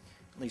lately,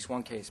 at least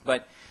one case.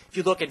 But if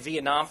you look at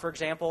Vietnam, for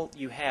example,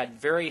 you had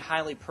very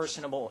highly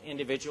personable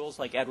individuals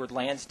like Edward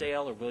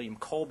Lansdale or William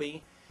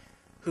Colby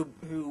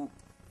who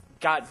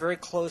got very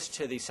close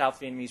to the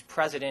South Vietnamese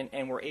president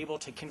and were able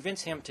to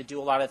convince him to do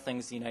a lot of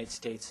things the United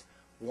States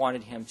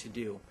wanted him to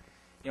do.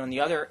 On the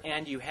other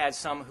end, you had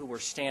some who were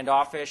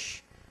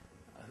standoffish,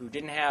 who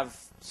didn't have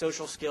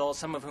social skills,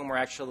 some of whom were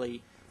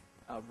actually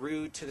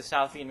rude to the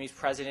South Vietnamese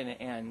president,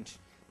 and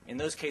in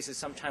those cases,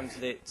 sometimes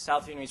the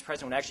South Vietnamese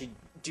president would actually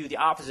do the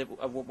opposite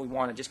of what we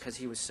wanted just because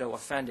he was so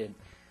offended.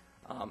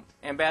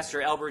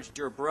 Ambassador Elbridge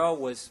Dubrow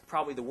was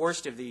probably the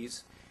worst of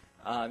these.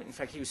 In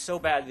fact, he was so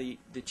bad,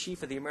 the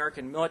chief of the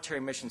American military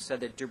mission said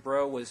that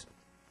Dubrow was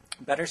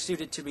better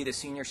suited to be the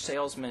senior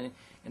salesman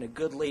in a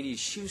good lady's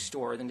shoe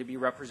store than to be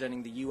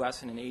representing the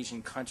U.S. in an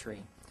Asian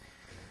country.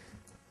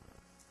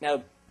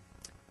 Now,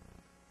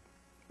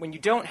 when you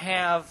don't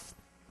have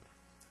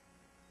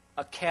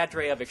a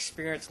cadre of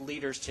experienced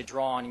leaders to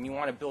draw on, and you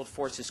want to build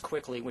forces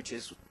quickly, which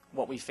is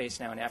what we face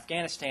now in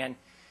Afghanistan,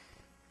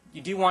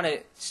 you do want to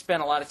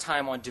spend a lot of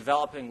time on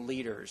developing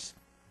leaders.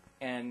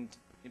 And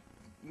the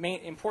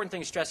main important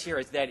thing to stress here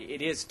is that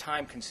it is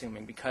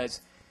time-consuming,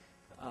 because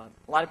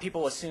a lot of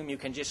people assume you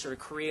can just sort of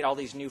create all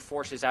these new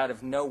forces out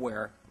of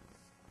nowhere.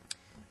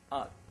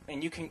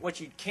 And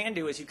what you can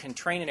do is you can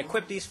train and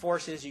equip these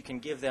forces, you can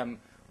give them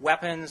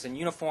weapons and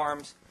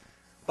uniforms,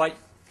 but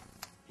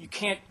you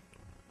can't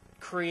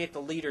create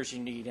the leaders you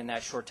need in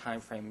that short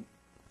time frame.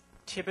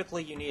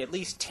 Typically, you need at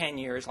least 10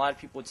 years. A lot of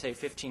people would say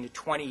 15 to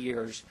 20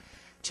 years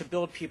to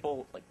build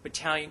people like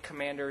battalion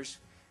commanders,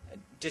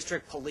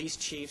 district police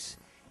chiefs,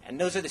 and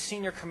those are the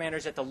senior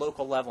commanders at the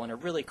local level and are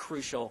really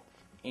crucial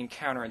in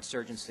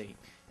counterinsurgency.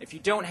 If you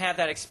don't have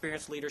that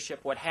experienced leadership,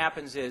 what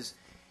happens is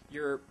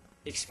your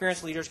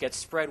experienced leaders get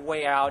spread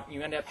way out, and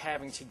you end up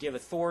having to give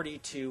authority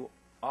to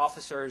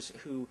officers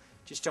who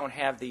just don't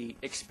have the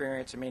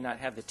experience or may not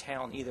have the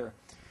talent either.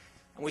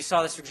 And we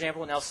saw this, for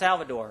example, in El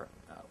Salvador.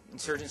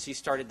 Insurgency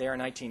started there in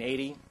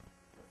 1980,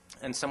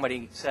 and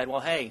somebody said, well,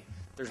 hey,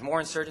 there's more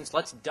insurgents,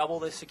 let's double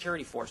the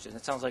security forces.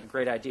 It sounds like a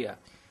great idea,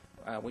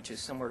 which is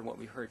similar to what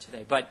we heard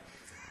today. But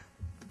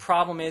the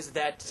problem is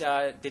that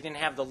they didn't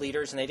have the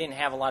leaders, and they didn't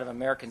have a lot of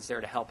Americans there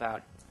to help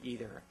out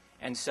either.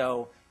 And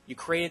so you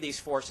created these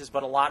forces,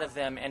 but a lot of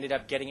them ended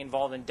up getting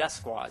involved in death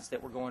squads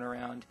that were going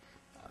around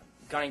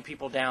gunning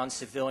people down,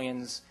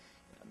 civilians,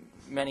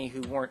 many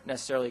who weren't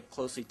necessarily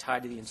closely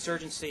tied to the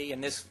insurgency.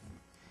 And this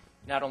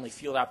not only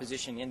fueled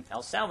opposition in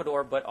El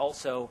Salvador, but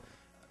also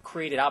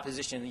created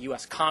opposition in the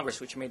U.S. Congress,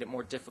 which made it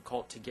more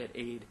difficult to get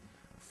aid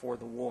for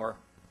the war.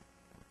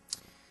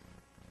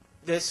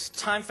 This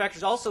time factor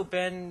has also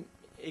been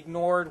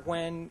ignored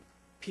when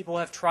people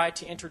have tried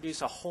to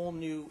introduce a whole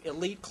new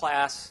elite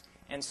class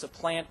and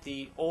supplant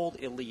the old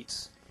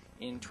elites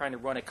in trying to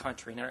run a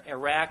country. In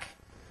Iraq,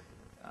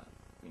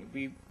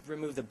 we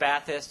removed the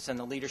Baathists and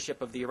the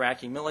leadership of the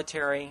Iraqi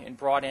military and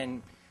brought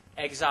in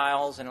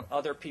exiles and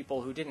other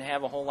people who didn't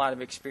have a whole lot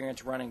of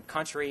experience running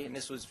country, and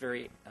this was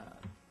very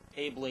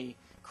ably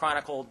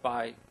chronicled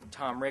by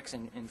Tom Ricks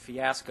in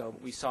Fiasco.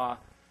 We saw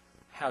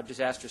how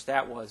disastrous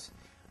that was.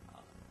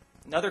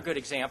 Another good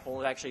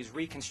example actually is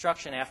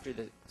Reconstruction after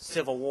the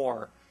Civil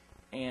War,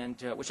 and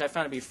which I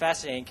found to be a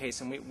fascinating case,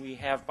 and we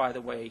have, by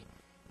the way,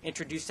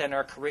 introduced that in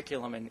our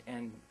curriculum,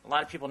 and a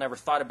lot of people never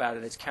thought about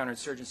it as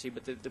counterinsurgency,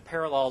 but the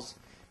parallels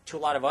to a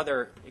lot of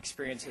other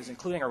experiences,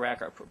 including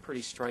Iraq, are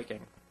pretty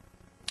striking.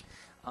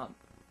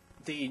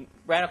 The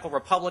radical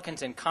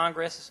Republicans in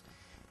Congress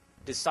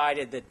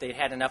decided that they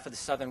had enough of the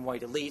Southern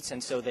white elites,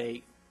 and so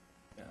they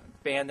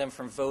banned them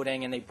from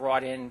voting, and they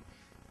brought in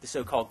the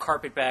so-called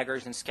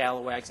carpetbaggers and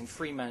scalawags and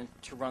freemen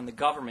to run the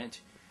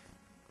government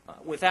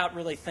without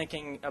really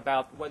thinking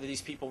about whether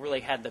these people really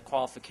had the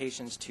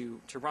qualifications to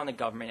run the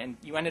government. And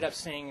you ended up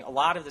seeing a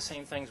lot of the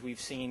same things we've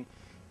seen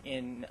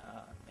in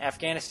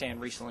Afghanistan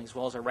recently, as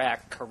well as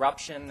Iraq: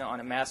 corruption on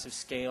a massive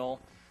scale,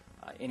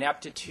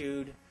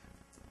 ineptitude,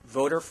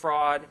 voter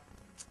fraud,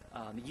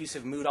 the use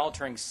of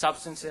mood-altering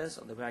substances,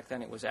 although back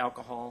then it was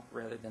alcohol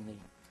rather than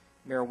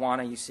the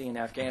marijuana you see in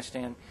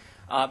Afghanistan.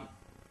 And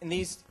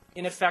these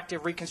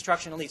ineffective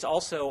Reconstruction elites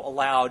also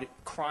allowed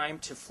crime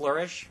to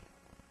flourish,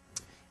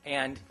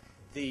 and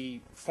the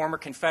former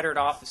Confederate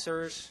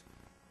officers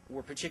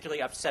were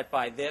particularly upset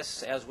by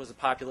this, as was the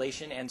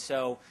population, and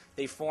so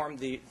they formed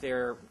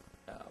their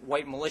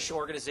white militia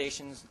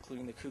organizations,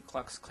 including the Ku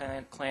Klux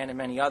Klan and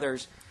many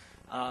others,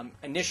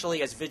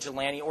 initially as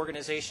vigilante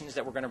organizations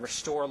that were going to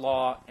restore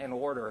law and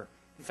order.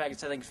 In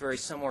fact, I think it's very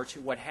similar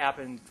to what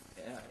happened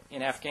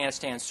in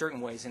Afghanistan in certain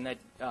ways, in that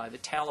the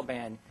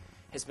Taliban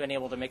has been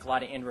able to make a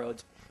lot of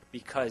inroads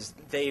because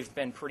they've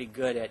been pretty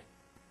good at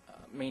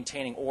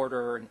maintaining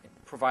order and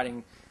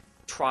providing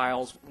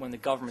trials when the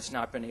government's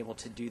not been able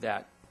to do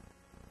that.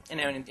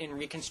 And in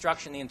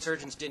Reconstruction, the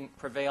insurgents didn't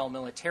prevail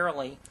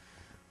militarily,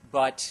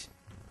 but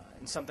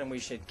and something we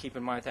should keep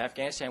in mind with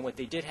Afghanistan, what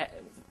they did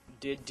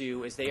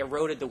do is they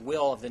eroded the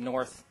will of the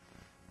North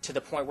to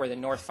the point where the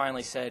North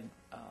finally said,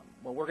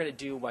 well, we're going to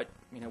do what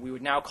we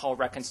would now call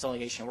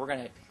reconciliation. We're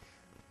going to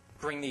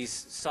bring these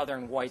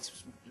Southern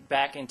whites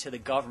back into the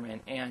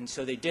government. And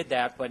so they did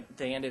that, but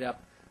they ended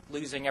up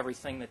losing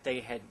everything that they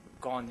had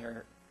gone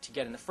there to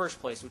get in the first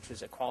place, which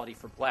was equality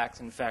for blacks.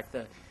 In fact,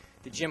 the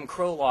Jim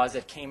Crow laws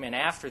that came in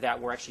after that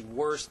were actually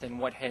worse than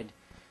what had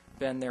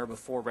been there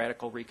before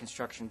radical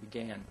Reconstruction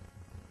began.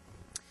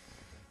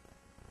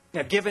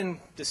 Now, given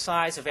the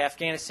size of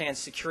Afghanistan's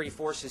security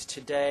forces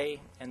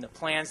today and the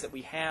plans that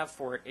we have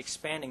for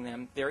expanding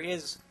them, there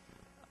is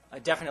a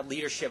definite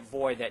leadership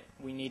void that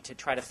we need to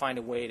try to find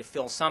a way to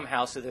fill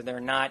somehow so that they're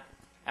not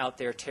out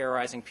there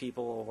terrorizing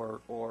people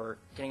or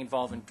getting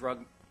involved in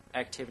drug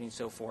activity and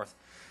so forth.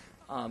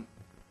 Now,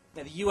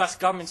 the U.S.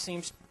 government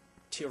seems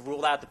to have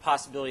ruled out the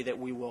possibility that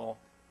we will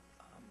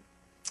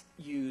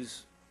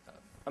use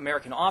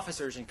American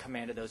officers in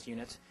command of those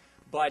units,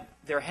 but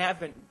there have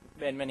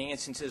been many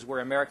instances where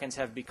Americans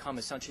have become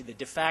essentially the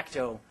de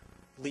facto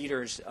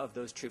leaders of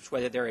those troops,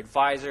 whether they're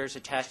advisors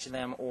attached to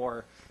them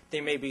or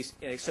they may be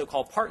a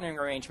so-called partnering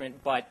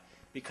arrangement, but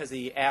because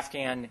the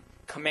Afghan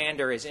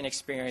commander is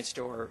inexperienced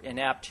or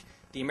inept,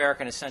 the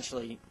American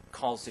essentially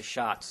calls the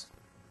shots.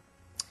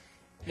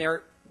 There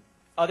are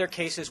other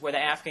cases where the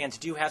Afghans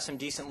do have some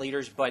decent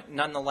leaders, but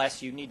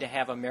nonetheless you need to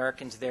have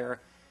Americans there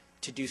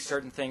to do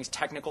certain things,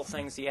 technical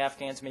things the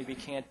Afghans maybe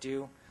can't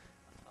do.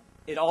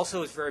 It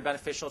also is very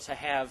beneficial to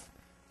have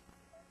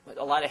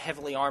a lot of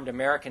heavily armed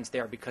Americans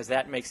there because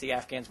that makes the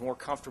Afghans more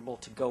comfortable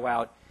to go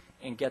out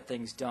and get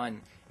things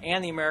done.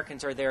 And the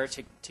Americans are there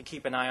to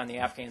keep an eye on the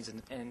Afghans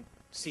and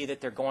see that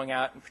they're going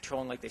out and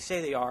patrolling like they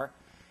say they are,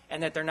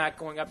 and that they're not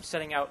going up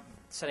setting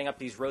up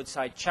these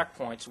roadside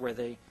checkpoints where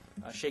they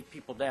shake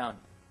people down.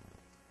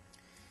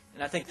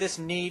 And I think this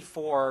need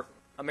for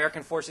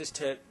American forces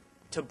to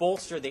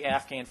bolster the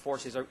Afghan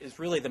forces is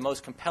really the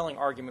most compelling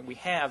argument we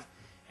have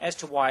as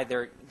to why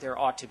there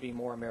ought to be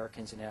more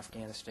Americans in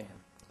Afghanistan.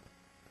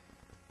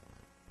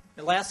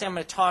 And lastly, I'm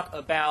going to talk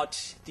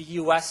about the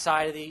U.S.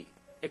 side of the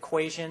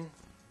equation.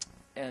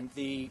 And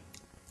the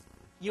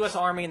U.S.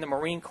 Army and the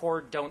Marine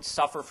Corps don't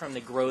suffer from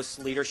the gross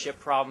leadership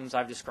problems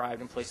I've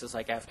described in places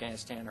like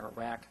Afghanistan or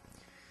Iraq.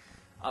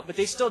 But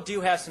they still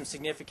do have some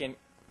significant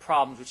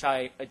problems, which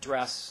I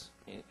address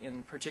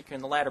in particular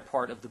in the latter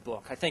part of the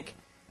book. I think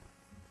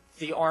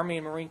the Army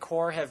and Marine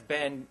Corps have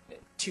been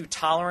too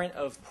tolerant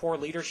of poor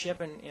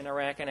leadership in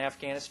Iraq and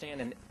Afghanistan.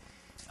 And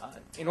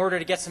in order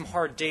to get some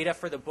hard data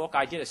for the book,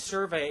 I did a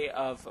survey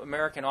of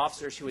American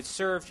officers who had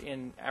served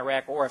in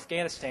Iraq or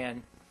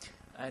Afghanistan,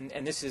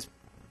 and this is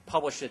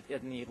published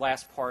in the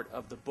last part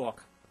of the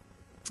book.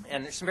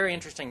 And there's some very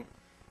interesting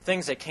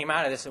things that came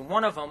out of this, and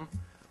one of them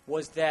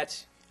was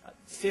that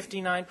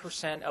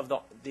 59% of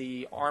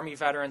the Army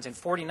veterans and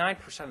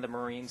 49% of the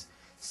Marines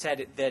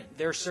said that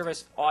their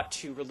service ought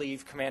to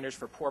relieve commanders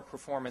for poor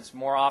performance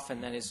more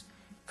often than is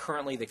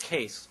currently the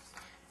case.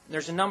 And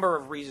there's a number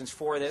of reasons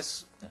for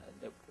this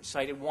that were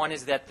cited. One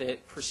is that the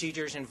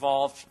procedures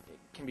involved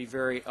can be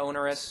very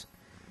onerous.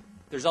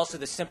 There's also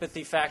the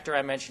sympathy factor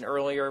I mentioned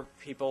earlier.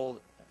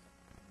 People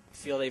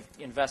feel they've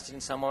invested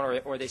in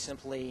someone, or they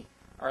simply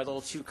are a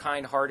little too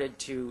kind-hearted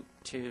to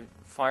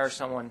fire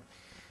someone.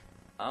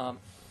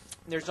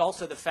 There's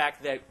also the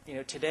fact that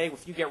today,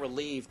 if you get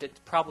relieved, it's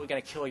probably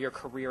going to kill your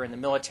career in the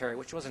military,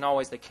 which wasn't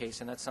always the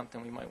case, and that's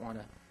something we might want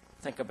to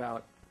think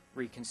about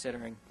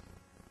reconsidering.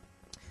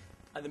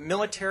 The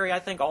military, I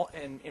think,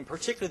 and in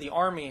particular the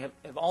Army,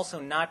 have also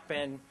not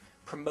been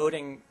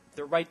promoting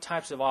the right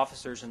types of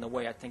officers in the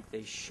way I think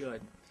they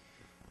should.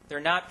 They're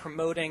not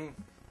promoting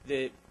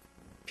the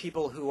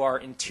people who are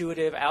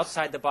intuitive,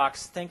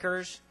 outside-the-box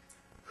thinkers,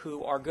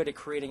 who are good at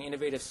creating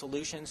innovative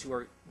solutions, who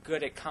are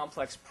good at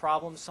complex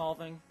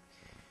problem-solving.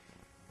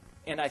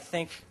 And I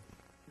think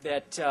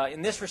that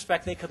in this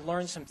respect, they could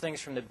learn some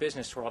things from the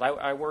business world.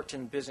 I worked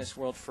in the business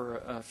world for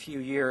a few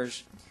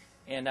years,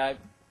 and I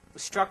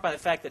was struck by the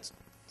fact that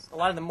a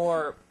lot of the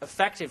more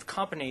effective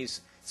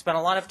companies spend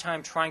a lot of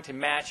time trying to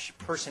match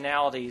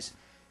personalities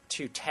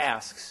to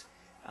tasks.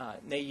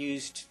 They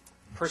used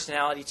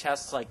personality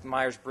tests like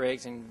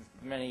Myers-Briggs and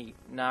many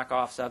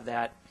knockoffs of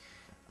that,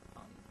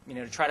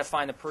 to try to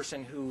find the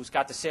person who's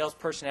got the sales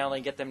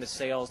personality, get them to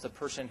sales, the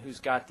person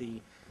who's got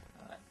the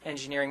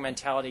engineering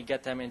mentality,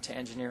 get them into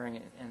engineering,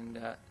 and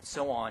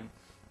so on.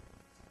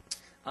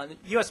 The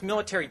U.S.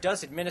 military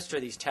does administer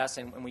these tests,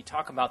 and we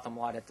talk about them a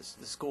lot at the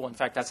school. In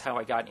fact, that's how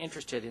I got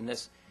interested in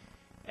this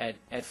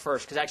at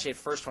first, because actually at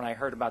first when I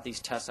heard about these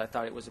tests, I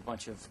thought it was a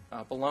bunch of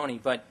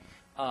baloney. But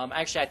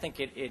actually, I think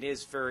it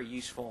is a very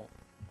useful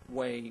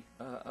way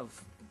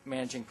of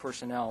managing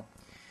personnel.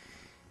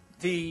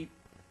 The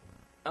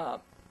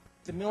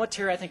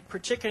military, I think,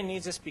 particularly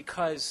needs this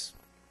because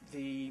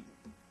the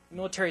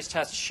military's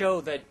tests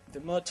show that the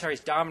military is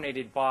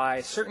dominated by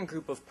a certain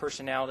group of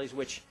personalities,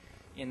 which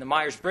in the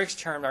Myers-Briggs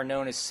term are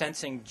known as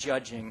sensing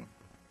judging.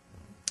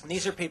 And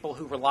these are people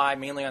who rely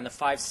mainly on the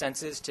five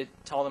senses to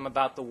tell them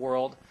about the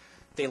world.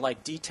 They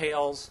like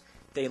details.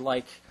 They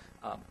like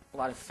a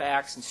lot of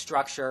facts and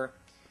structure.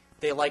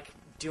 They like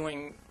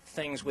doing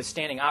things with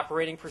standing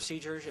operating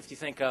procedures. If you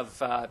think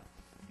of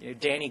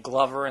Danny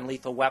Glover in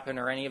Lethal Weapon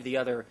or any of the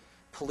other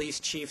police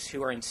chiefs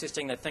who are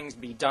insisting that things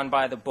be done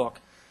by the book,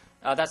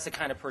 that's the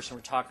kind of person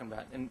we're talking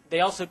about. And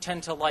they also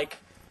tend to like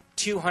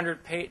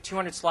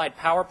 200-slide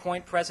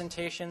PowerPoint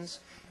presentations,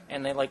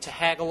 and they like to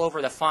haggle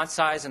over the font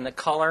size and the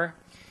color.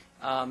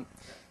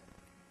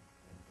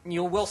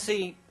 You will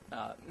see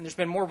there's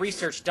been more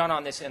research done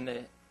on this in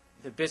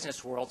the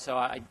business world, so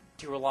I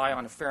do rely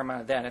on a fair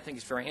amount of that, and I think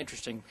it's very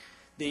interesting.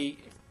 The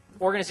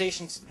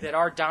organizations that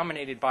are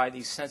dominated by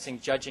these sensing,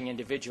 judging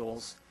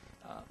individuals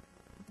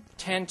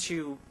tend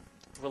to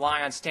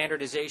rely on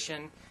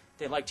standardization.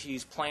 They like to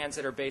use plans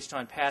that are based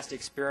on past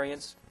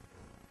experience.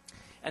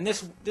 And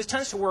this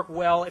tends to work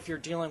well if you're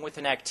dealing with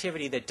an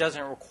activity that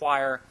doesn't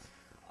require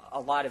a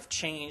lot of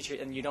change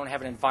and you don't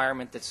have an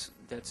environment that's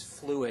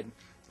fluid,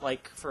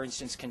 like, for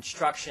instance,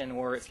 construction,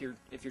 or if you're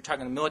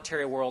talking in the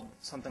military world,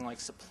 something like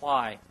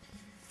supply.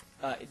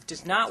 It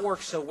does not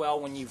work so well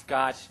when you've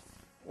got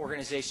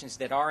organizations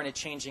that are in a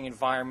changing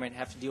environment,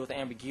 have to deal with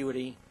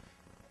ambiguity.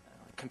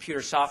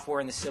 Computer software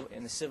in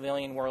the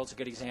civilian world is a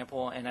good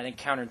example, and I think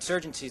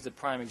counterinsurgency is the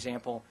prime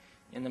example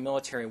in the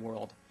military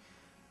world.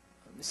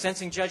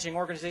 Sensing judging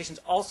organizations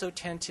also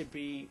tend to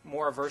be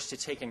more averse to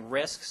taking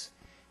risks,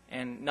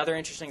 and another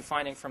interesting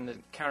finding from the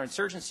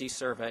counterinsurgency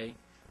survey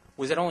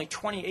was that only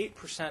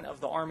 28% of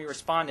the Army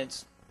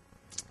respondents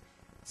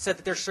said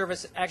that their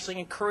service actually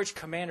encouraged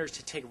commanders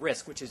to take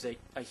risks, which is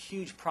a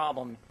huge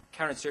problem in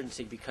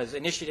counterinsurgency because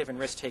initiative and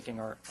risk-taking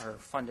are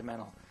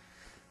fundamental.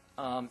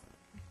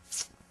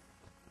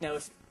 Now,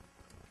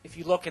 if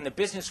you look in the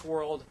business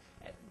world,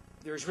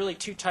 there's really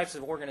two types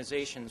of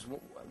organizations.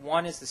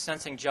 One is the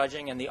sensing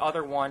judging, and the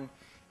other one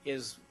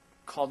is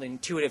called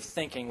intuitive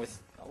thinking, with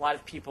a lot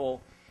of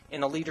people in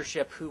the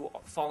leadership who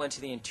fall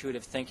into the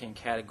intuitive thinking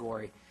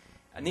category.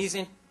 And these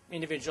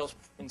individuals,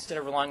 instead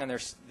of relying on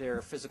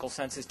their physical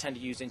senses, tend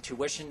to use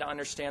intuition to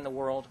understand the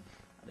world.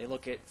 They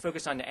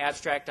focus on the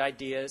abstract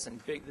ideas and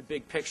the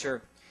big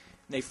picture.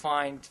 They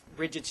find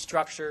rigid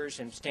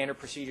structures and standard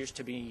procedures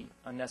to be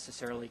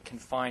unnecessarily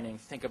confining.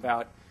 Think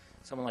about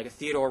someone like a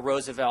Theodore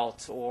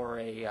Roosevelt or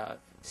a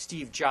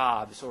Steve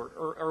Jobs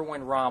or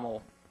Erwin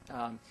Rommel.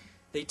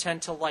 They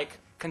tend to like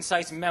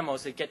concise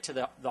memos that get to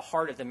the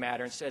heart of the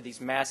matter instead of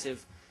these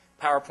massive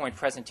PowerPoint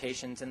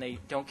presentations, and they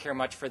don't care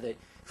much for the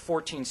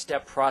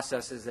 14-step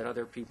processes that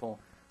other people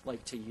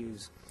like to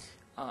use.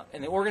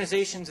 And the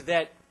organizations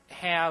that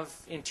have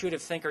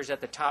intuitive thinkers at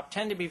the top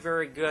tend to be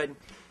very good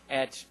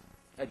at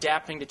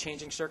adapting to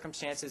changing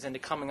circumstances and to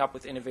coming up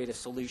with innovative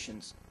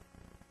solutions.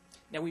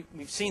 Now,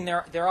 we've seen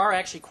there are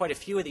actually quite a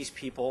few of these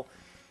people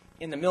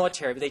in the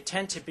military, but they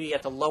tend to be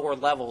at the lower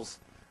levels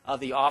of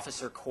the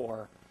officer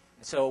corps.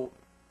 So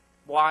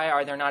why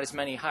are there not as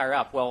many higher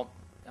up? Well,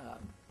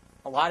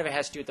 a lot of it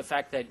has to do with the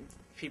fact that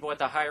people at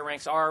the higher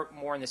ranks are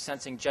more in the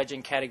sensing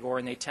judging category,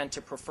 and they tend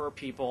to prefer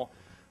people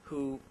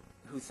who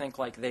think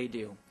like they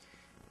do.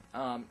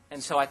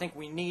 And so I think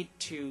we need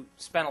to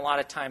spend a lot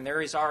of time.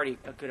 There is already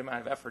a good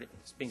amount of effort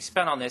being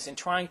spent on this in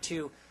trying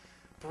to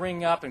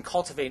bring up and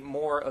cultivate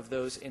more of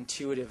those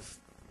intuitive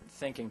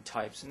thinking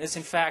types. And this,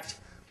 in fact,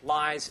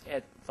 lies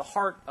at the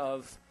heart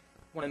of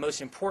one of the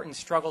most important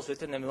struggles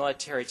within the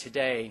military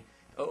today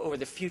over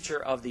the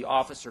future of the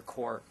officer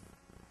corps.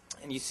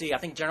 And you see, I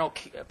think General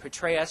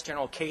Petraeus,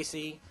 General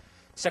Casey,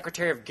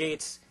 Secretary of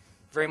Gates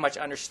very much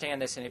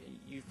understand this, and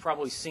you've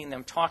probably seen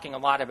them talking a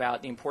lot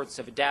about the importance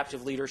of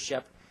adaptive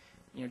leadership.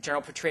 You know,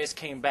 General Petraeus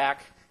came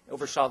back,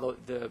 oversaw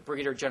the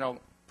Brigadier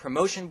General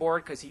Promotion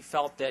Board because he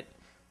felt that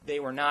they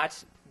were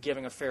not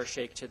giving a fair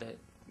shake to the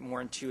more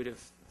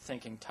intuitive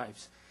thinking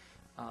types.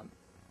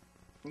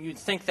 You'd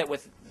think that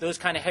with those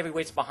kind of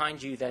heavyweights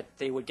behind you that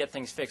they would get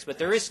things fixed, but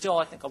there is still,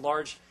 I think, a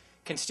large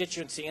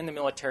constituency in the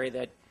military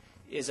that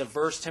is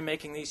averse to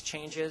making these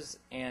changes.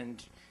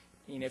 And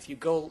you know, if you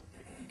go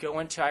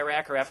into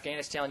Iraq or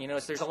Afghanistan, you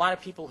notice there's a lot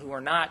of people who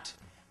are not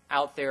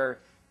out there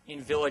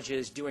in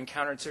villages doing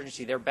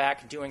counterinsurgency. They're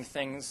back doing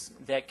things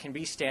that can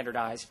be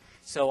standardized.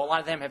 So a lot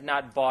of them have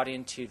not bought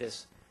into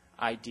this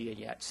idea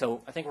yet.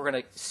 So I think we're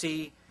going to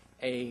see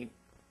an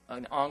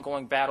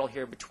ongoing battle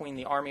here between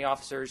the Army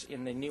officers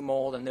in the new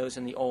mold and those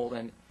in the old.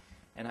 And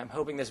I'm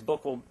hoping this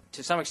book will,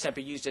 to some extent,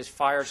 be used as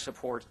fire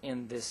support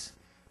in this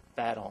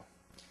battle.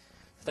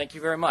 Thank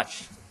you very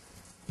much.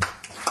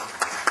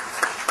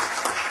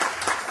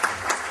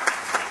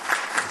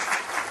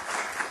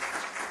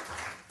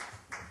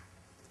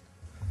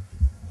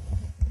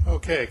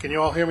 Okay, can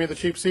you all hear me in the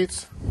cheap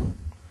seats?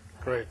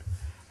 Great.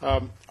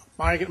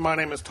 My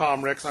name is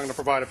Tom Ricks. I'm going to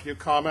provide a few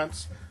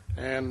comments,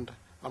 and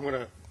I'm going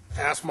to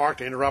ask Mark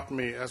to interrupt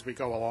me as we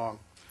go along.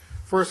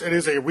 First, it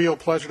is a real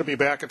pleasure to be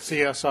back at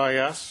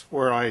CSIS,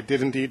 where I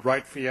did indeed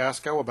write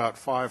Fiasco about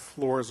 5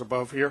 floors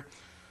above here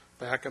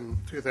back in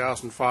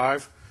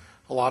 2005.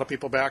 A lot of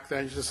people back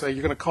then used to say,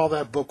 "You're going to call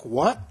that book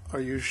what?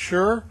 Are you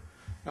sure?"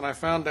 And I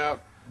found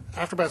out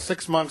after about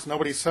 6 months,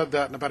 nobody said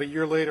that. And about a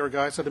year later, a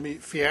guy said to me,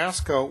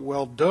 "Fiasco,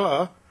 well,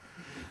 duh."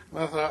 And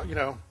I thought, you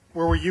know,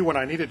 where were you when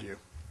I needed you?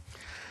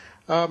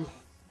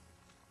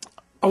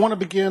 I want to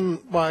begin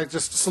by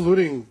just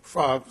saluting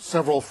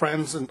several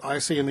friends I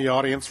see in the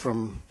audience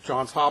from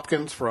Johns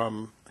Hopkins,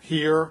 from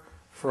here,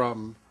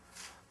 from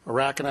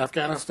Iraq and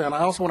Afghanistan.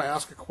 I also want to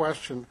ask a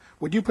question.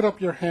 Would you put up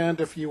your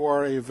hand if you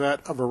are a vet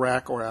of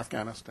Iraq or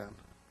Afghanistan?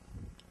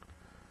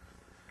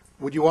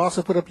 Would you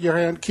also put up your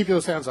hand? Keep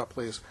those hands up,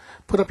 please.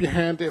 Put up your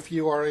hand if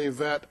you are a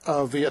vet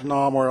of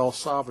Vietnam or El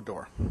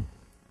Salvador.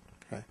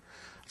 Okay.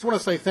 I just want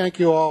to say thank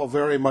you all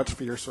very much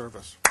for your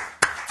service.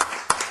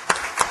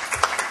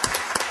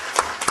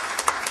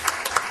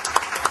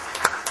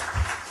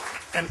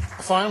 And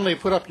finally,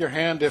 put up your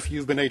hand if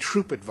you've been a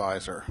troop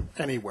advisor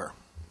anywhere.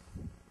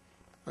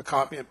 A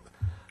copy.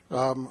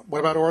 What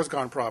about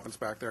Oregon Province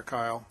back there,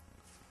 Kyle?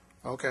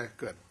 Okay,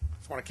 good.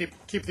 Just want to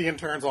keep the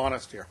interns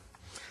honest here.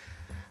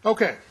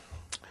 Okay.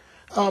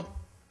 I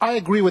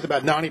agree with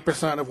about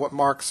 90% of what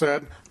Mark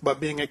said,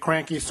 but being a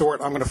cranky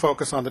sort, I'm going to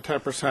focus on the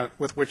 10%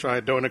 with which I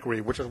don't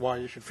agree, which is why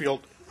you should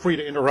feel free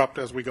to interrupt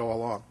as we go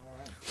along.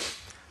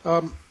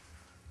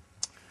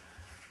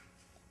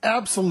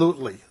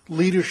 Absolutely,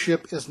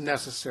 leadership is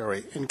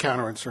necessary in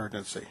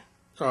counterinsurgency,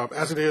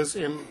 as it is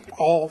in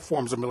all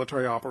forms of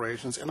military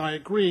operations. And I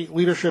agree,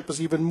 leadership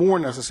is even more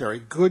necessary.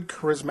 Good,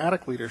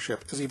 charismatic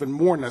leadership is even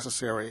more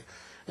necessary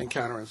in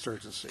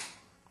counterinsurgency.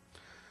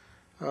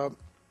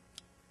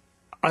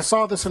 I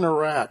saw this in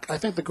Iraq. I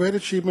think the great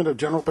achievement of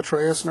General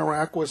Petraeus in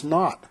Iraq was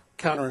not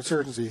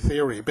counterinsurgency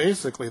theory.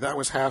 Basically, that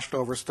was hashed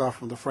over stuff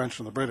from the French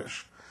and the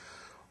British.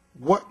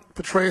 What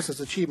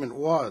Petraeus' achievement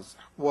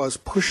was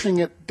pushing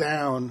it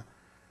down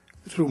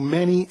through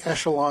many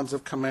echelons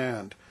of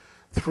command,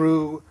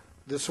 through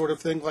this sort of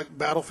thing like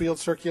battlefield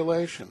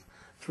circulation,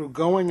 through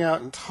going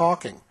out and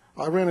talking.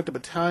 I ran into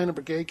battalion and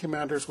brigade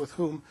commanders with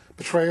whom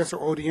Petraeus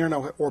or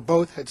Odierno or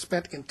both had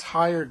spent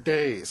entire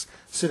days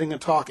sitting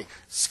and talking,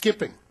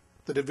 skipping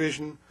the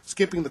division,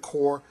 skipping the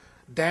corps,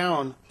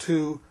 down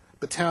to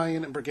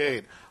battalion and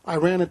brigade. I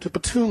ran into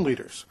platoon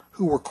leaders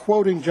who were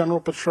quoting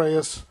General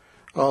Petraeus'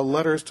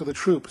 letters to the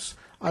troops.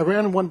 I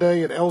ran one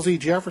day at LZ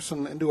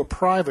Jefferson into a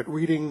private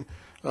reading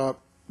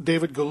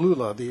David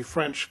Galula, the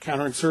French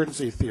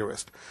counterinsurgency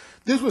theorist.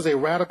 This was a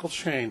radical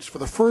change. For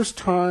the first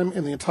time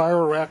in the entire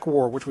Iraq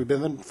War, which we've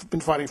been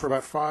fighting for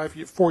about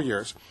 4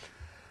 years,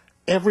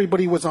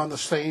 everybody was on the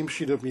same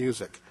sheet of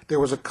music. There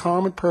was a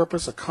common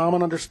purpose, a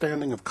common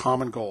understanding of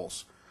common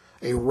goals.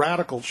 A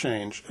radical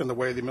change in the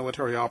way the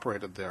military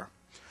operated there.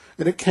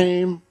 And it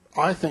came,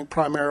 I think,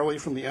 primarily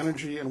from the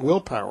energy and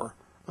willpower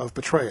of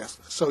Petraeus.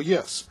 So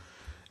yes,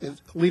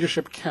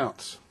 leadership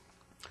counts.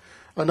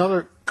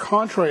 Another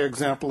contrary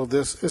example of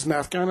this is in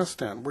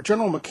Afghanistan, where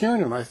General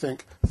McKiernan, I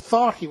think,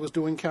 thought he was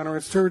doing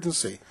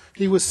counterinsurgency.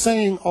 He was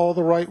saying all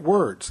the right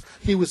words.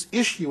 He was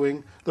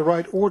issuing the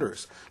right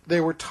orders. They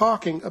were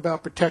talking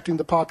about protecting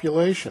the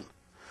population.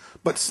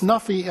 But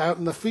Snuffy out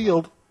in the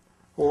field,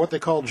 or what they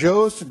call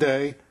Joes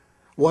today,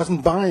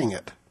 wasn't buying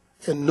it.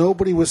 And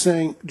nobody was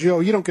saying, Joe,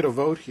 you don't get a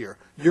vote here.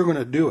 You're going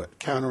to do it,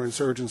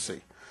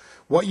 counterinsurgency.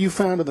 What you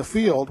found in the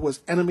field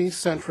was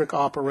enemy-centric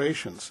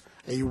operations,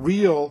 a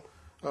real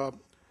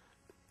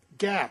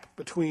gap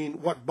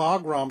between what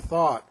Bagram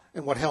thought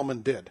and what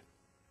Hellman did.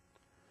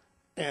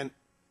 And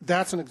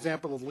that's an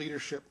example of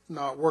leadership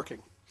not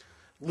working.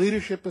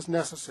 Leadership is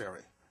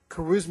necessary.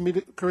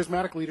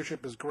 Charismatic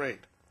leadership is great,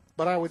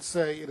 but I would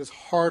say it is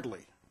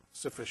hardly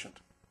sufficient.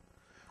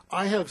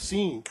 I have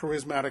seen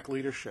charismatic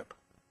leadership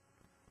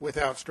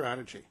without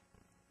strategy.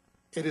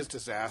 It is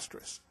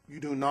disastrous. You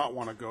do not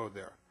want to go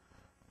there.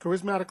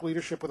 Charismatic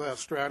leadership without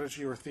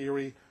strategy or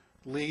theory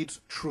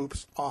leads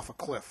troops off a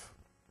cliff.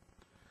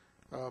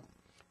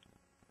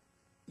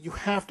 You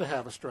have to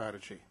have a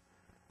strategy.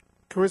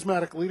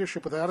 Charismatic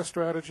leadership without a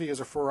strategy is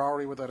a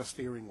Ferrari without a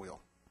steering wheel.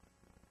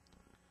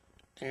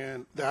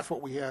 And that's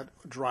what we had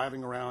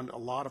driving around a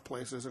lot of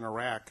places in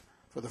Iraq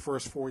for the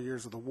first 4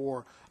 years of the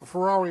war. A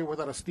Ferrari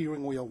without a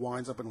steering wheel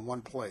winds up in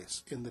one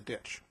place, in the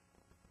ditch.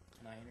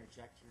 Can I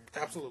interject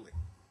here? Absolutely.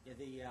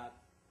 Yeah,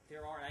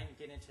 there are, I didn't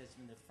get into this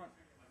in the front.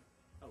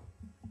 Oh,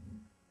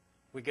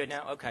 we good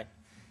now? Okay.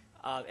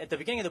 At the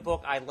beginning of the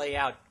book, I lay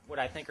out what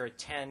I think are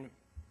 10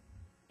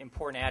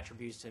 important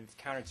attributes of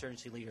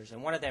counterinsurgency leaders,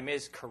 and one of them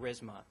is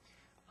charisma.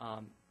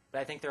 But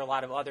I think there are a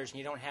lot of others, and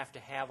you don't have to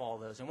have all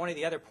those. And one of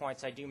the other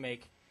points I do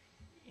make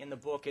in the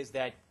book is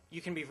that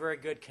you can be a very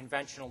good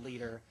conventional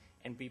leader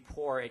and be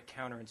poor at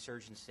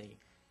counterinsurgency.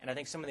 And I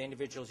think some of the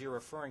individuals you're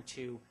referring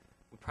to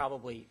would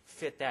probably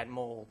fit that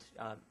mold.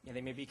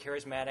 They may be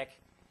charismatic.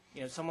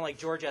 Someone like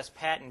George S.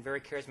 Patton,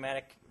 very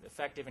charismatic,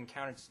 effective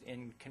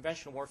in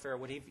conventional warfare.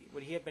 Would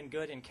he have been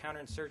good in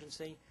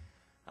counterinsurgency?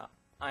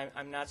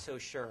 I'm not so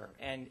sure.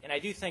 And I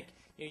do think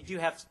you do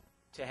have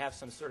to have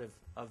some sort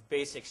of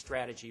basic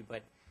strategy,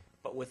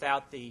 but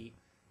without the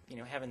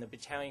having the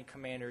battalion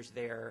commanders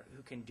there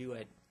who can do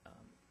it,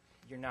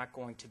 you're not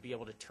going to be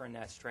able to turn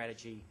that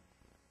strategy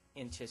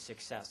into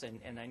success.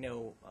 And I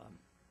know,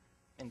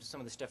 and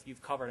some of the stuff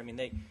you've covered, I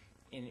mean,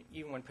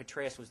 even when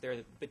Petraeus was there,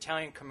 the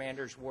battalion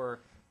commanders were,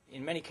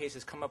 in many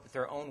cases, come up with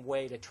their own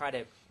way to try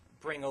to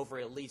bring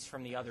over elites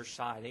from the other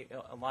side.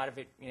 A lot of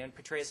it, and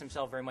Petraeus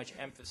himself very much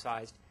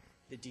emphasized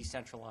the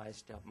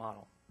decentralized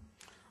model.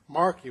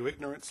 Mark, you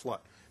ignorant slut.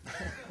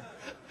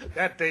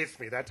 That dates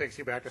me. That takes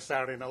you back to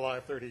Saturday Night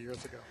Live 30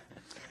 years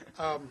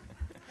ago.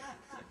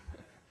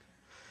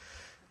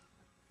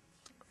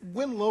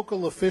 When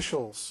local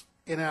officials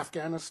in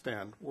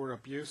Afghanistan were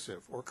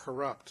abusive or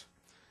corrupt,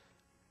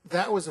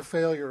 that was a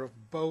failure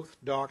of both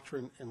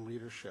doctrine and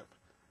leadership.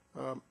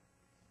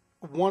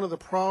 One of the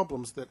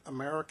problems that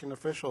American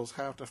officials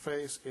have to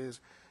face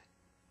is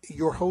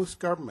your host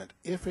government,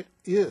 if it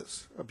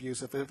is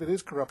abusive, if it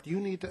is corrupt, you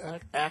need to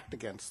act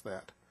against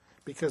that,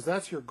 because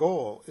that's your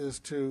goal, is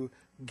to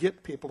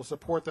get people to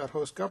support that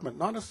host government,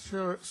 not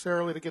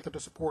necessarily to get them to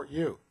support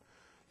you.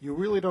 You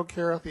really don't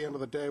care at the end of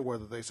the day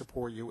whether they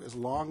support you, as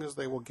long as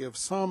they will give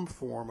some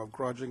form of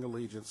grudging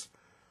allegiance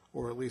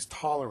or at least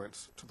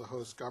tolerance to the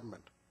host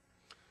government.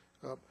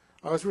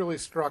 I was really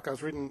struck. I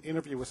was reading an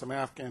interview with some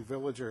Afghan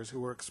villagers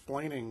who were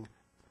explaining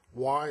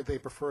why they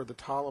preferred the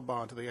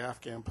Taliban to the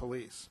Afghan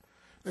police.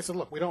 They said,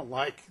 look, we don't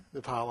like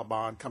the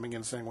Taliban coming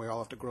in saying we all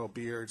have to grow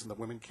beards and the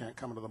women can't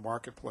come into the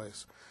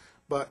marketplace.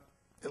 But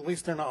at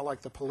least they're not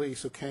like the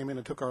police who came in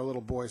and took our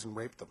little boys and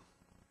raped them.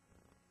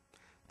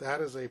 That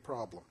is a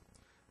problem.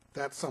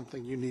 That's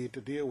something you need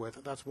to deal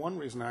with. That's one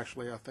reason,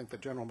 actually, I think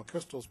that General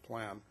McChrystal's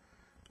plan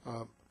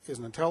is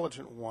an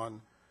intelligent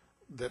one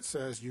that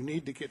says you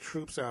need to get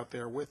troops out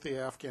there with the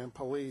Afghan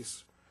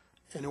police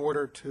in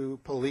order to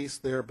police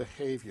their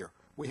behavior.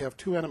 We have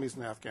two enemies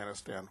in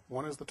Afghanistan.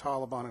 One is the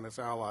Taliban and its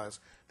allies.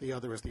 The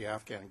other is the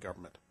Afghan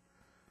government.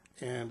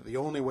 And the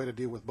only way to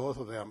deal with both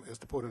of them is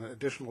to put in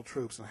additional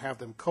troops and have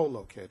them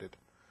co-located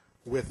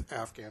with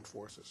Afghan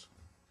forces.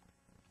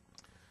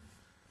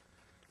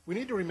 We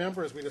need to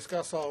remember, as we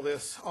discuss all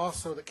this,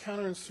 also that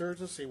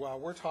counterinsurgency, while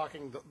we're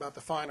talking about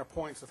the finer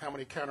points of how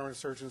many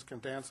counterinsurgents can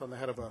dance on the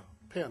head of a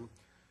pin,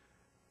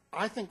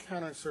 I think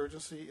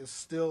counterinsurgency is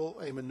still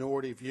a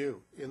minority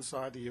view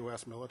inside the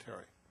U.S.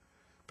 military.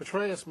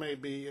 Petraeus may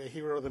be a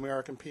hero of the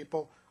American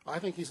people. I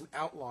think he's an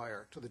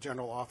outlier to the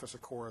General Officer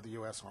Corps of the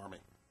U.S. Army.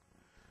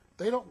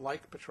 They don't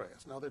like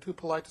Petraeus. Now, they're too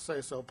polite to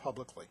say so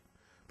publicly.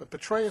 But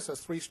Petraeus has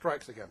 3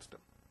 strikes against him.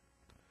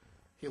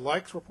 He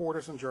likes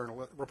reporters and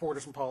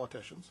reporters and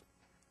politicians,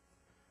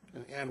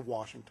 and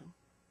Washington.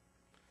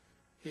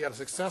 He had a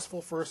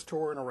successful first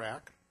tour in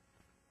Iraq,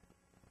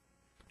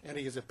 and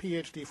he is a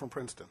PhD from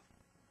Princeton.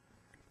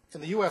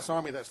 In the U.S.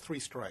 Army, that's 3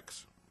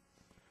 strikes.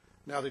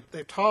 Now,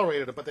 they've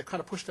tolerated it, but they've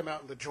kind of pushed him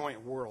out in the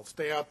joint world.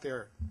 Stay out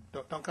there.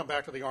 Don't come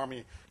back to the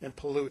Army and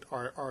pollute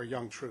our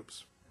young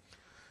troops.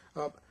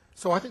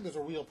 So I think there's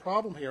a real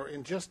problem here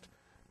in just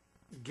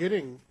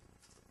getting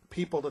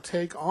people to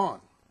take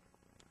on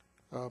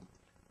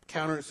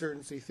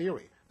counterinsurgency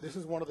theory. This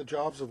is one of the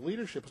jobs of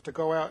leadership, is to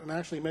go out and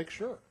actually make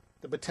sure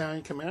the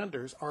battalion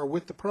commanders are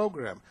with the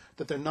program,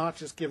 that they're not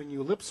just giving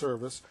you lip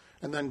service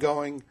and then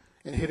going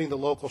and hitting the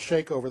local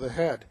sheikh over the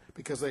head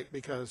because it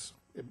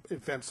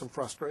vents some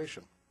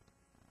frustration.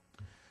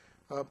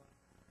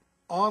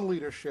 On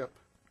leadership,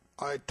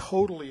 I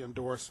totally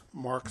endorse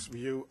Mark's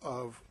view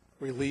of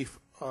relief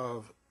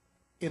of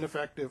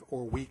ineffective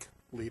or weak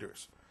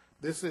leaders.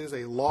 This is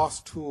a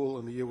lost tool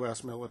in the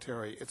U.S.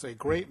 military. It's a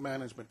great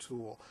management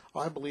tool.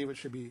 I believe it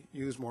should be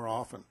used more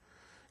often.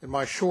 In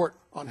my short,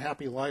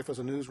 unhappy life as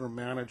a newsroom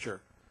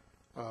manager,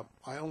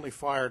 I only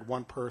fired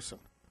one person.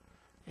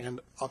 And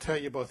I'll tell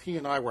you, both he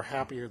and I were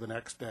happier the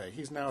next day.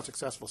 He's now a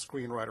successful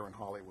screenwriter in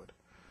Hollywood.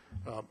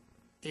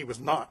 He was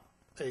not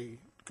a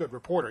good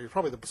reporter. He was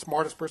probably the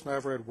smartest person I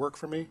ever had work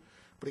for me,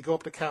 but he'd go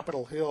up to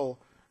Capitol Hill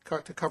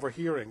to cover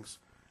hearings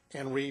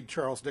and read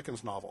Charles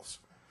Dickens novels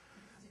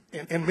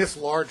and miss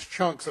large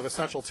chunks of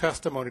essential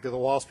testimony to the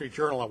Wall Street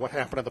Journal on what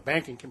happened at the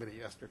banking committee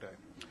yesterday.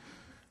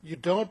 You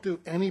don't do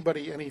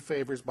anybody any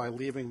favors by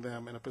leaving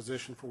them in a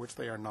position for which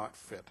they are not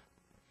fit.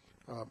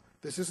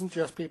 This isn't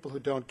just people who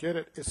don't get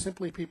it. It's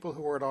simply people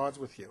who are at odds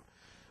with you.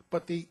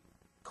 But the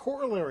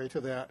corollary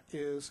to that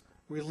is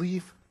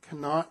relief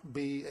cannot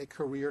be a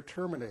career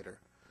terminator.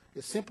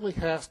 It simply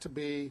has to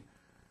be,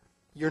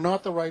 you're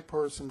not the right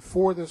person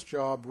for this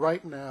job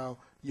right now.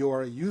 You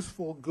are a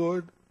useful,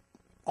 good,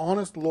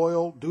 honest,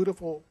 loyal,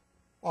 dutiful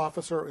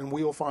officer, and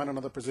we will find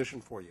another position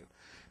for you.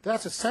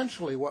 That's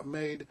essentially what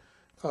made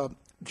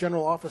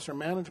general officer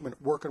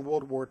management work in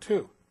World War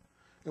II.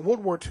 In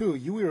World War II,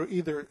 you were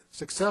either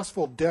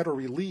successful, dead, or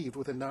relieved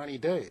within 90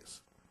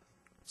 days,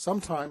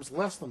 sometimes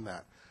less than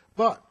that.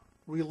 But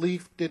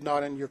relief did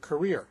not end your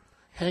career.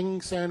 Hanging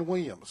Sam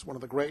Williams, one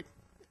of the great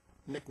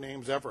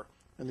nicknames ever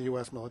in the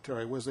U.S.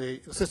 military, was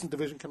an assistant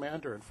division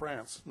commander in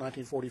France,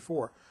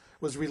 1944,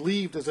 was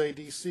relieved as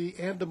ADC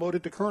and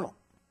demoted to colonel.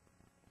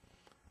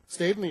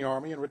 Stayed in the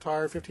Army and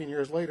retired 15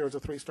 years later as a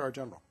 3-star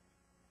general.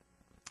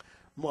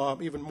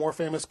 Even more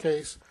famous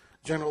case,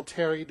 General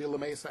Terry de la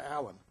Mesa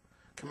Allen,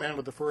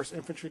 commanded the 1st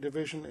Infantry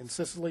Division in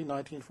Sicily,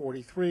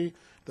 1943,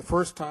 the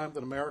first time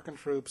that American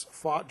troops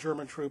fought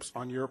German troops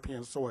on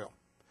European soil.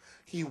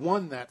 He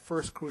won that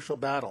first crucial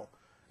battle,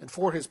 and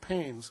for his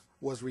pains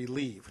was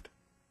relieved.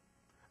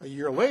 A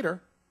year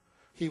later,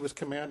 he was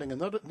commanding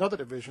another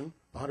division,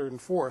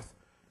 104th,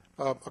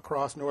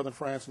 across northern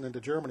France and into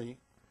Germany,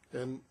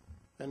 and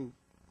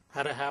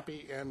had a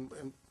happy and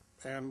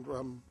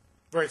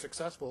very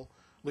successful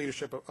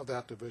leadership of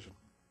that division.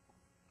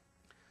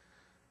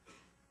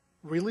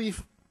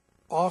 Relief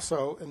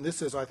also, and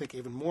this is, I think,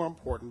 even more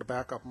important to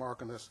back up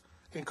Mark on this,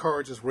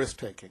 encourages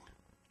risk-taking.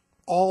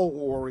 All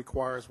war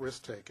requires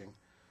risk-taking.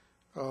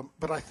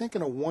 But I think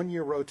in a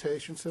 1-year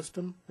rotation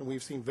system, and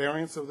we've seen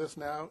variants of this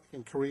now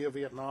in Korea,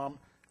 Vietnam,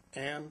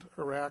 and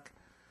Iraq,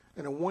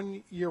 in a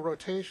 1-year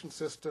rotation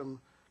system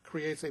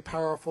creates a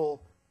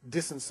powerful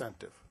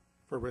disincentive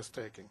for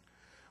risk-taking.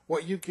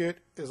 What you get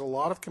is a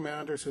lot of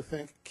commanders who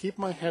think, keep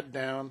my head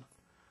down,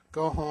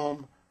 go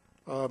home,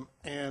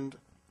 and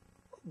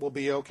we'll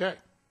be okay.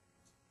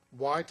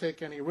 Why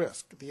take any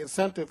risk? The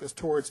incentive is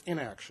towards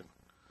inaction.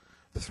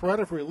 The threat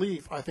of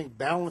relief, I think,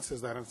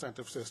 balances that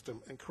incentive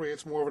system and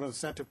creates more of an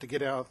incentive to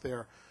get out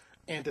there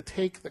and to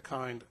take the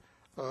kind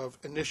of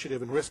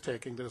initiative and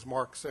risk-taking that, as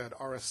Mark said,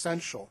 are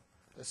essential,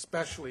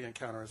 especially in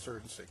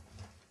counterinsurgency.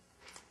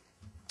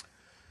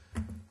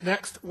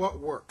 Next, what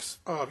works?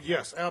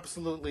 Yes,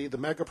 absolutely. The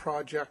mega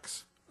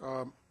projects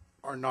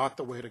are not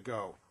the way to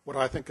go. What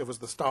I think of as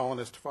the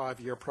Stalinist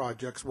 5-year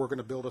projects, we're going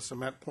to build a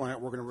cement plant,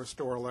 we're going to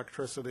restore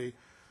electricity.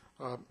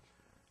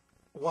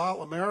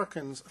 While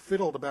Americans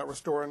fiddled about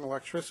restoring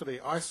electricity,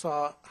 I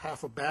saw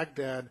half of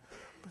Baghdad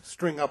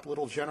string up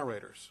little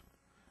generators.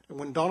 And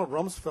when Donald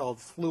Rumsfeld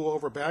flew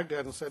over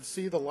Baghdad and said,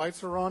 see, the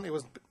lights are on, it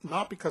was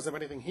not because of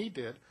anything he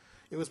did.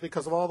 It was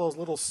because of all those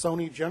little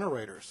Sony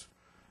generators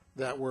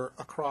that were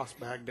across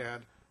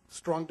Baghdad,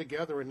 strung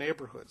together in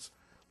neighborhoods.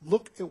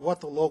 Look at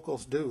what the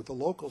locals do. The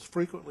locals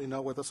frequently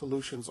know what the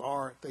solutions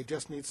are. They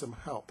just need some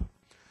help.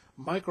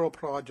 Micro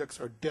projects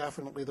are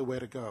definitely the way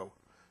to go.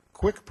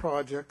 Quick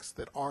projects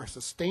that are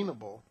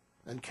sustainable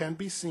and can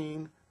be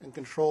seen and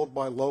controlled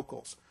by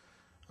locals.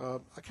 I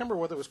can't remember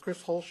whether it was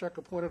Chris Holshek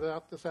who pointed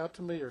this out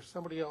to me or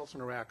somebody else in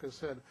Iraq who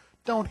said,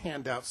 don't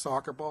hand out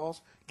soccer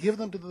balls. Give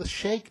them to the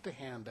sheikh to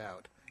hand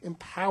out.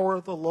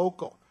 Empower the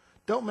local.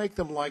 Don't make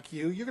them like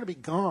you. You're going to be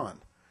gone.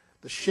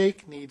 The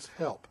sheikh needs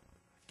help.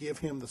 Give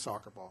him the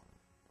soccer ball.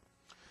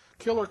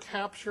 Kill or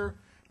capture.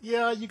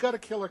 Yeah, you got to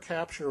kill or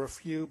capture a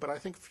few, but I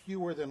think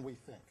fewer than we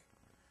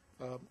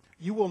think.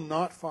 You will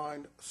not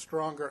find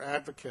stronger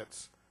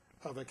advocates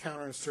of a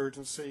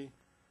counterinsurgency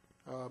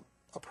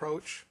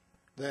approach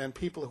than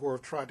people who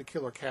have tried to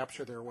kill or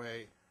capture their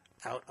way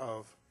out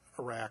of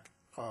Iraq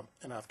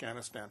and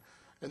Afghanistan.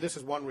 And this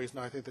is one reason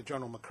I think that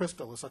General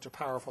McChrystal is such a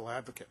powerful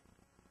advocate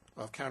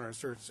of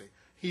counterinsurgency.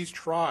 He's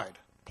tried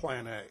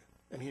Plan A,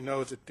 and he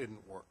knows it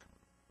didn't work.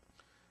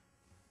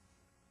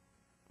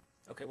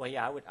 Okay, well,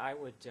 yeah,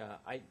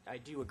 I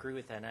do agree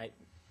with that. And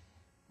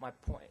my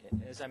point,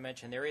 as I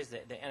mentioned, there is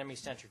the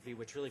enemy-centric view,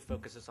 which really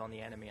focuses on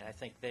the enemy, and I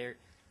think they're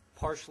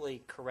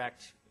partially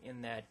correct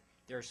in that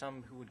there are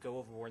some who would go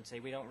overboard and say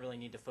we don't really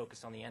need to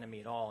focus on the enemy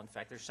at all. In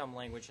fact, there's some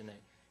language in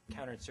the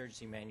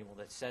counterinsurgency manual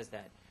that says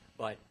that,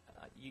 but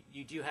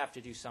you do have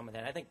to do some of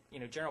that. I think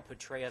General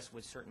Petraeus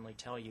would certainly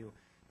tell you.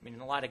 I mean,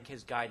 a lot of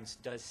his guidance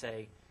does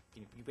say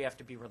you have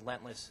to be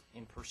relentless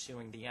in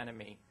pursuing the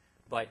enemy,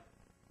 but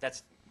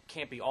that's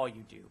can't be all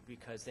you do,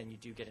 because then you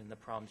do get into the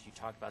problems you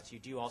talked about. So you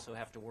do also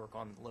have to work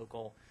on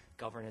local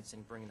governance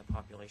and bringing the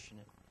population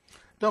in.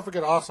 Don't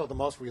forget also the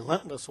most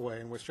relentless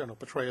way in which General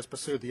Petraeus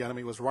pursued the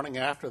enemy was running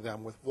after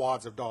them with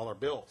wads of dollar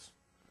bills,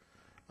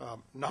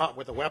 not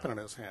with a weapon in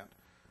his hand.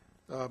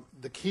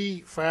 The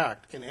key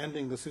fact in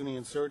ending the Sunni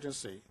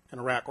insurgency in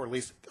Iraq, or at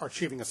least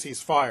achieving a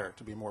ceasefire,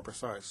 to be more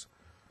precise,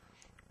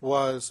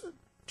 was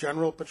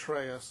General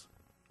Petraeus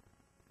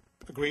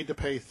agreed to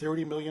pay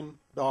 $30 million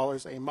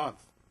a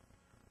month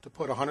to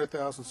put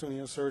 100,000 Sunni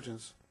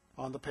insurgents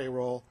on the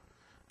payroll.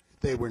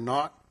 They were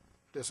not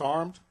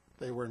disarmed.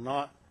 They were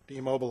not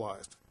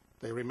demobilized.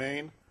 They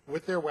remained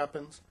with their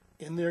weapons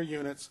in their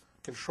units,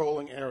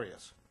 controlling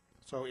areas.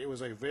 So it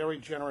was a very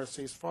generous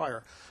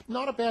ceasefire.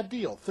 Not a bad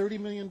deal. $30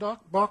 million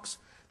bucks.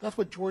 That's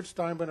what George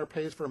Steinbrenner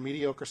pays for a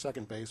mediocre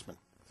second baseman.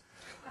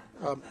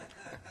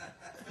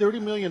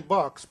 $30 million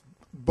bucks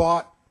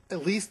bought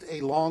at least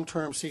a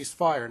long-term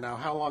ceasefire. Now,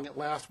 how long it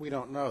lasts, we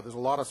don't know. There's a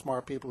lot of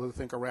smart people who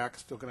think Iraq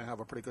is still going to have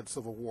a pretty good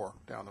civil war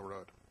down the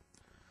road.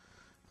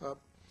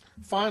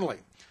 Finally,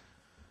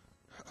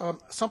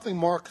 something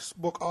Mark's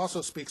book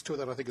also speaks to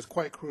that I think is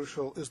quite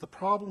crucial is the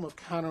problem of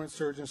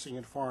counterinsurgency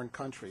in foreign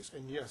countries.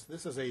 And yes,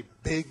 this is a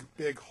big,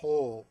 big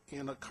hole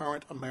in the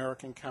current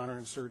American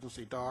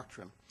counterinsurgency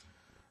doctrine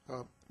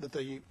that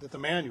the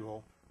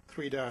manual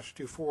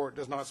 3-24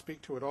 does not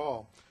speak to at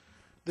all.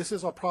 This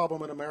is a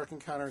problem in American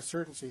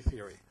counterinsurgency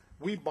theory.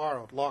 We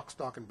borrowed lock,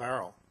 stock, and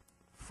barrel,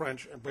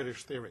 French and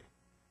British theory.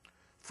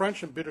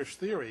 French and British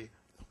theory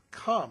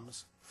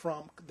comes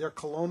from their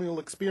colonial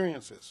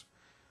experiences.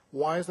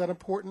 Why is that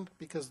important?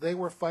 Because they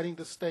were fighting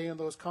to stay in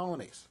those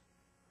colonies.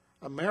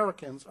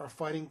 Americans are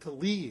fighting to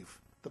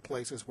leave the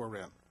places we're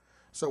in.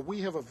 So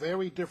we have a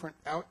very different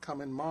outcome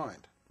in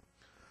mind.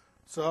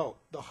 So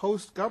the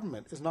host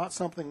government is not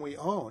something we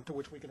own to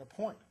which we can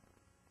appoint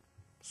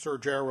Sir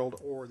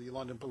Gerald or the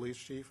London police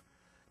chief.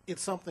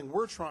 It's something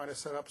we're trying to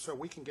set up so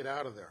we can get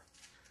out of there.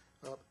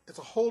 It's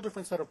a whole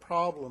different set of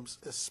problems,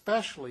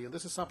 especially, and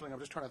this is something I'm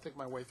just trying to think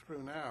my way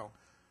through now,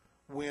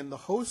 when the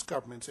host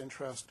government's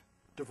interest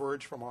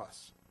diverge from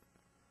us.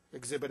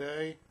 Exhibit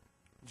A,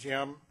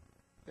 Diem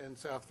in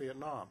South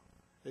Vietnam.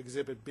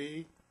 Exhibit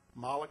B,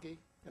 Maliki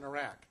in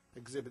Iraq.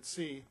 Exhibit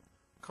C,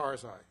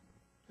 Karzai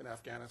in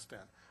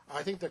Afghanistan.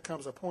 I think there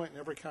comes a point in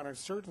every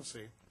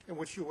counterinsurgency in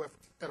which you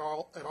at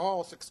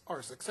all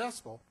are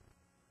successful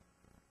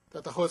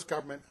that the host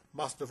government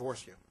must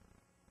divorce you,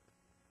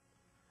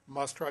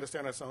 must try to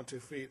stand on its own 2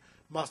 feet,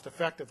 must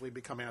effectively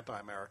become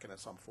anti-American in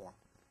some form.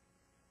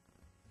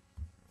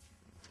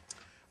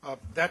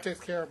 That takes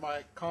care of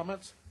my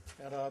comments,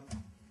 and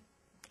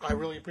I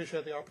really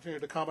appreciate the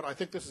opportunity to comment. I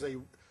think this is a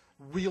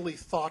really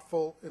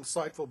thoughtful,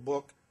 insightful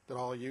book that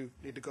all of you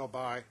need to go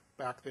buy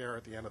back there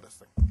at the end of this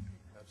thing.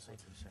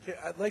 Okay,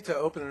 I'd like to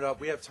open it up.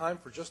 We have time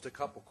for just a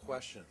couple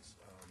questions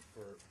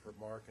for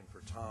Mark and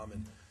for Tom.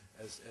 And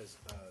as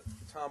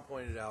Tom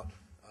pointed out,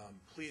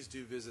 please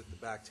do visit the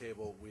back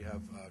table. We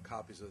have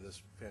copies of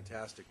this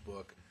fantastic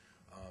book.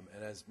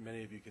 And as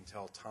many of you can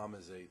tell, Tom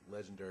is a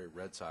legendary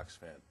Red Sox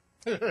fan.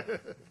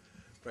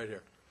 Right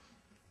here.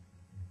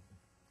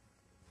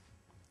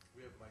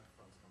 We have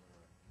microphones coming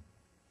around.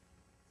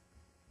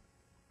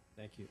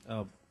 Thank you.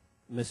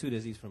 Masood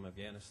Aziz from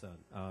Afghanistan.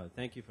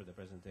 Thank you for the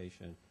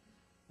presentation.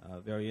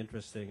 Very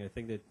interesting. I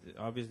think that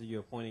obviously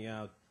you're pointing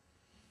out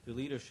the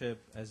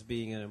leadership as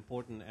being an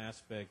important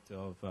aspect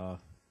of,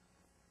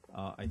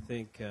 I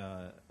think,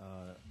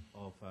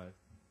 of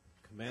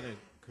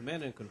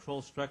command and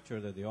control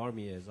structure that the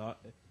Army is.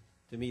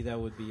 To me, that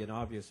would be an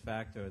obvious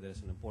factor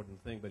that's an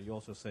important thing, but you're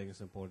also saying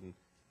it's important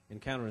in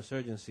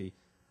counterinsurgency.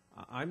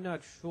 I'm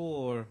not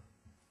sure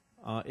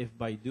if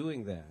by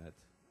doing that,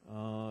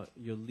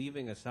 you're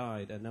leaving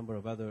aside a number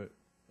of other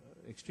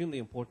extremely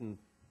important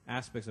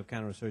aspects of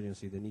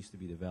counterinsurgency that needs to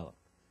be developed.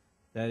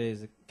 That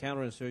is,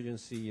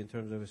 counterinsurgency in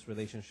terms of its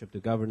relationship to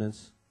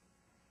governance,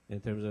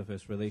 in terms of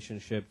its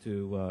relationship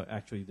to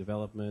actually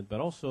development, but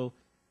also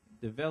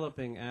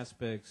developing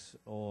aspects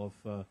of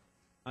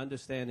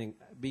understanding,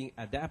 being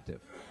adaptive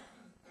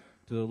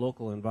to the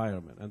local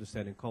environment,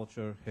 understanding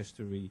culture,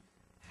 history,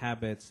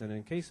 habits, and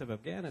in case of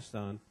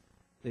Afghanistan,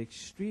 the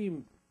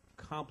extreme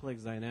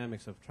complex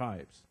dynamics of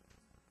tribes.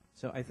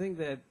 So I think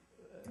that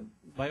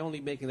by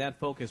only making that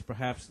focus,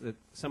 perhaps that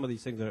some of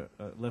these things are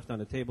left on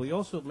the table. You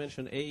also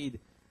mentioned aid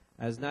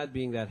as not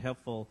being that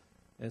helpful,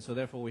 and so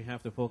therefore we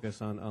have to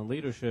focus on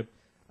leadership.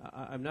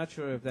 I'm not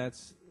sure if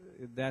that's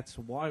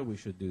why we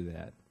should do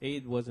that.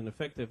 Aid wasn't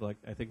effective, like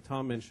I think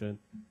Tom mentioned,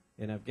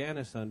 in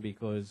Afghanistan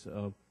because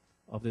of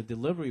the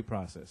delivery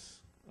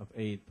process of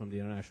aid from the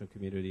international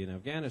community in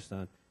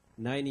Afghanistan.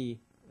 90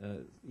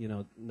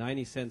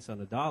 cents on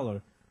the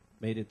dollar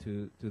made it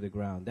to the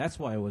ground. That's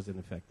why it wasn't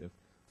effective.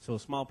 So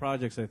small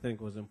projects, I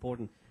think, was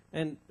important.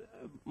 And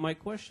my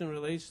question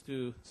relates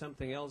to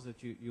something else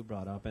that you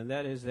brought up, and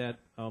that is that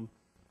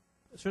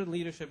certain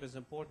leadership is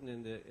important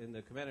in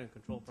the command and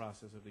control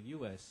process of the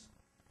U.S.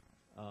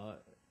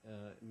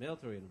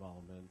 Military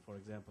involvement, for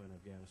example, in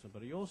Afghanistan.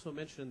 But you also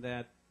mentioned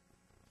that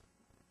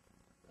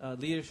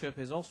leadership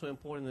is also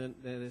important, and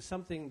that is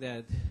something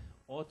that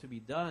ought to be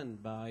done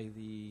by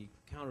the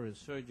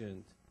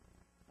counterinsurgent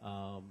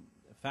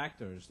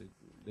factors,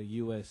 the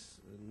U.S.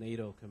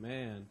 NATO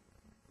command,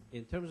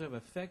 in terms of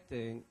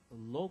affecting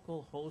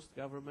local host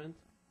government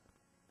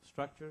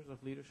structures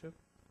of leadership.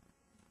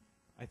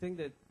 I think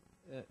that,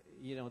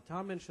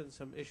 Tom mentioned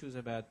some issues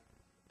about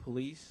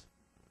police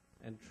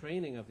and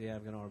training of the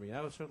Afghan army.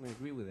 I would certainly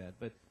agree with that,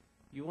 but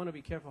you want to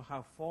be careful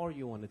how far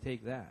you want to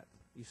take that.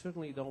 You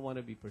certainly don't want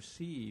to be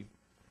perceived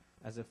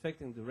as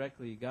affecting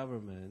directly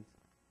government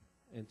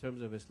in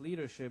terms of its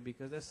leadership,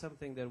 because that's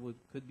something that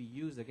could be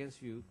used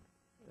against you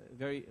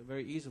very,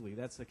 very easily.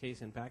 That's the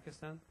case in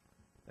Pakistan.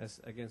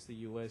 That's against the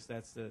U.S.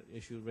 That's the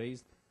issue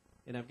raised.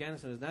 In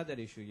Afghanistan, it's not that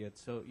issue yet.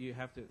 So you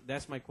have to.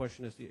 That's my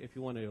question. Is if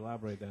you want to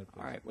elaborate that.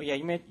 Please. All right. Well, yeah,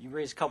 you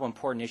raised a couple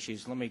important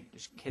issues. Let me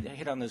just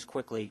hit on those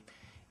quickly.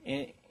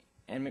 And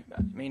I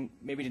mean,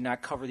 maybe to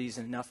not cover these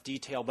in enough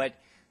detail, but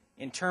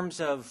in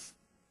terms of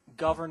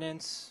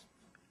governance,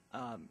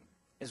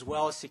 as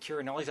well as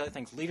security and all these other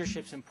things,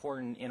 leadership's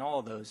important in all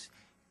of those.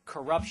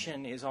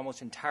 Corruption is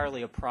almost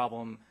entirely a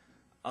problem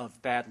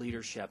of bad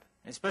leadership,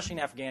 especially in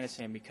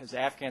Afghanistan, because the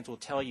Afghans will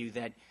tell you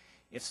that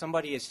if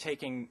somebody is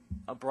taking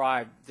a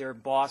bribe, their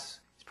boss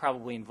is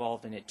probably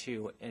involved in it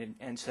too.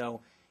 And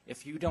so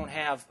if you don't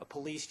have a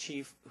police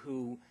chief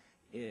who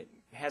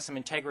has some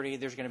integrity,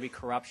 there's going to be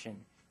corruption.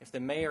 If the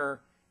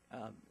mayor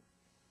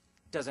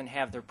doesn't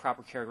have their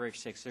proper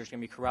characteristics, there's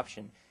going to be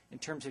corruption. In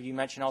terms of, you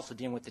mentioned also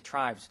dealing with the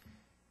tribes,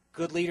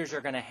 good leaders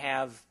are going to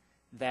have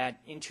that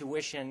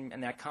intuition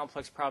and that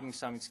complex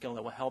problem-solving skill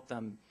that will help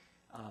them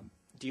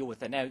deal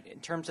with it. Now, in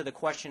terms of the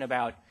question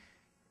about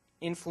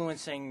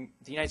influencing,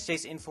 the United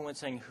States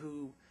influencing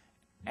who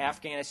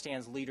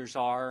Afghanistan's leaders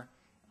are,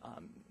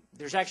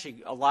 there's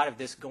actually a lot of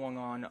this going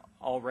on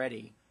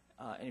already.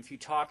 And if you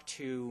talk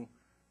to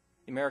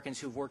Americans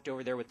who've worked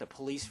over there with the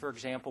police, for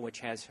example,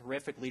 which has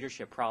horrific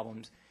leadership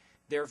problems,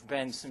 there have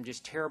been some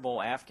just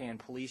terrible Afghan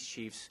police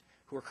chiefs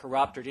who were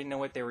corrupt or didn't know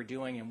what they were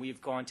doing, and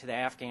we've gone to the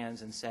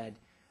Afghans and said,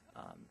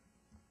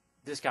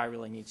 this guy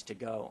really needs to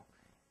go.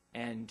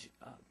 And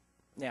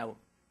now,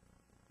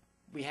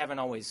 we haven't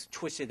always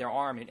twisted their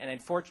arm.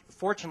 And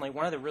fortunately,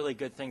 one of the really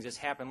good things that's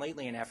happened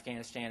lately in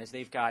Afghanistan is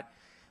they've got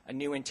a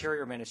new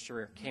interior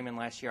minister, came in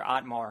last year,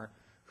 Atmar,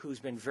 who's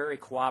been very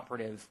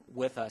cooperative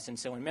with us. And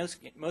so in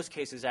most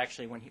cases,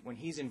 actually, when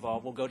he's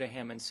involved, we'll go to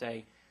him and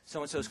say,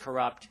 so-and-so's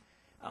corrupt,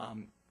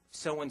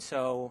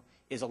 so-and-so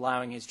is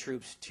allowing his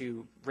troops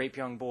to rape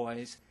young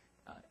boys.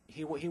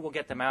 He will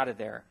get them out of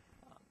there.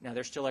 Now,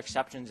 there's still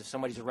exceptions. If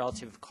somebody's a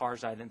relative of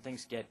Karzai, then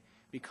things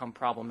become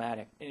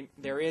problematic. And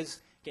there is,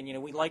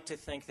 again, we like to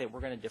think that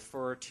we're going to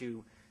defer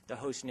to the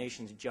host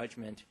nation's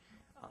judgment.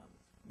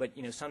 But,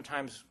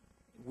 sometimes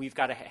we've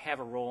got to have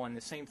a role. And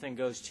the same thing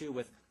goes, too,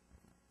 with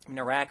in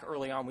Iraq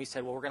early on. We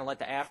said, well, we're going to let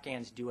the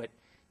Afghans do it.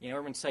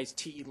 Everyone cites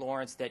T.E.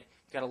 Lawrence that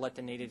you've got to let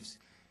the natives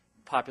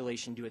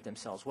population do it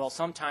themselves. Well,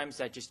 sometimes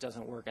that just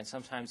doesn't work, and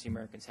sometimes the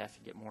Americans have to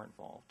get more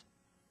involved.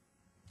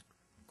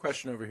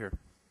 Question over here.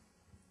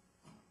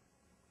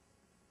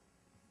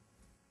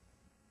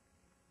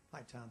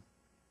 Hi, Tom.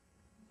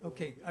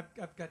 Okay,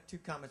 I've got two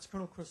comments.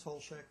 Colonel Chris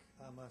Holschick,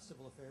 I'm a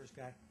civil affairs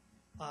guy.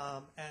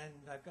 And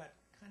I've got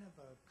kind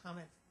of a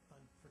comment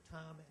for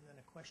Tom and then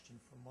a question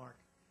for Mark.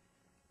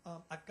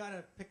 I've got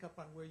to pick up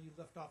on where you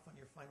left off on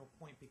your final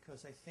point,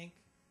 because I think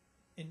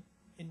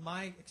in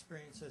my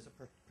experience as a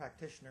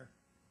practitioner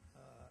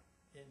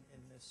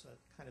in this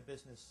kind of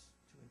business,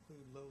 to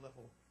include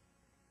low-level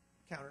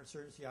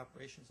counterinsurgency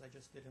operations I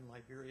just did in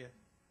Liberia.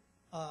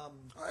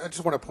 I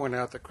just want to point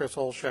out that Chris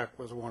Olshek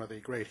was one of the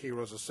great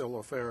heroes of civil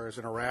affairs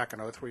in Iraq in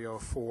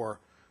 03-04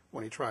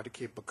 when he tried to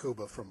keep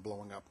Bakuba from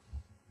blowing up.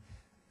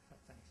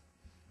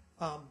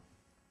 Thanks.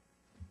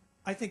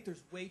 I think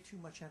there's way too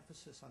much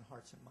emphasis on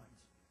hearts and minds.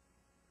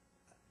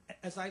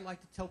 As I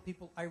like to tell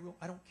people, I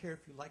don't care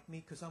if you like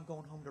me, because I'm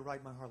going home to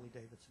ride my Harley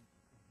Davidson.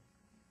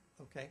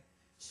 Okay?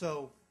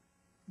 So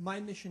my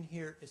mission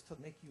here is to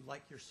make you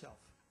like yourself.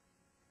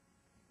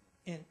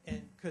 And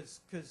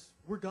because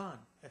we're gone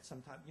at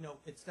some time. You know,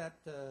 it's that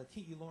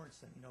T.E. Lawrence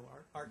thing, you know,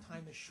 our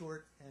time is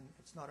short and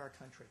it's not our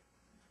country.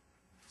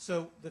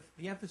 So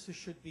the emphasis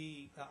should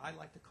be, I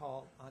like to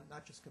call, on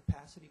not just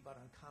capacity, but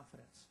on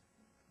confidence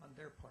on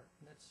their part.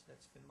 And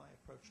that's been my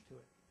approach to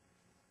it.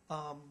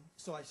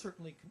 So I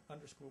certainly can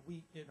underscore,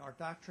 in our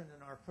doctrine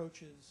and our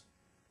approaches,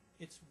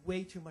 it's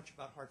way too much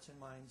about hearts and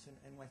minds,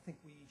 and I think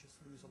we just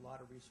lose a lot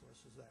of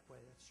resources that way.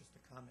 That's just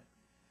a comment.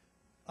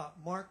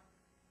 Mark,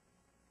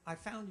 I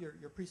found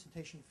your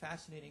presentation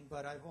fascinating,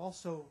 but I've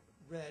also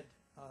read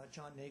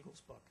John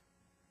Nagel's book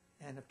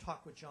and have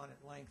talked with John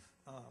at length,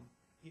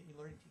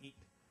 Learning to Eat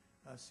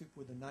Soup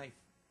with a Knife.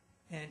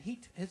 And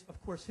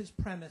of course, his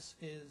premise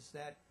is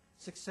that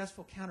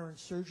successful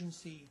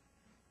counterinsurgency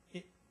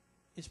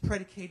is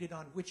predicated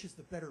on which is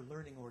the better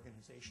learning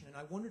organization. And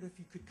I wondered if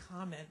you could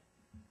comment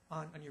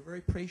on your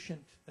very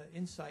prescient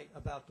insight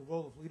about the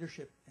role of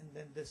leadership and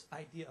then this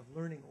idea of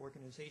learning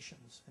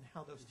organizations and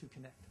how those two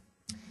connect.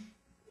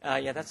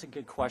 Yeah, that's a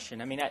good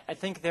question. I mean, I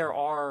think there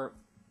are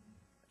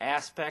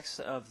aspects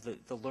of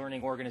the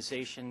learning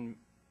organization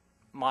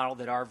model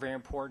that are very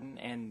important.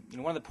 And you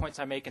know, one of the points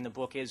I make in the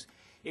book is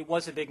it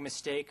was a big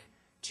mistake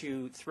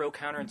to throw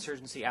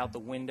counterinsurgency out the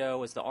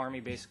window, as the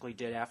Army basically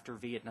did after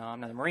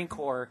Vietnam. Now, the Marine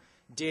Corps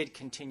did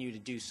continue to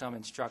do some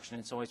instruction.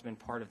 It's always been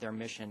part of their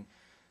mission.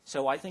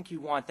 So I think you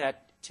want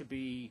that to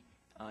be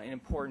an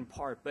important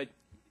part. But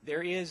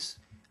there is,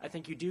 I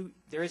think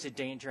there is a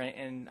danger,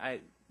 and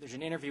there's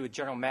an interview with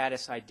General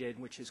Mattis I did,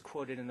 which is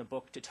quoted in the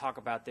book to talk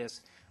about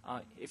this.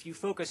 If you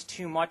focus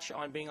too much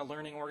on being a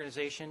learning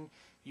organization,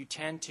 you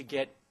tend to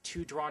get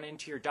too drawn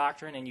into your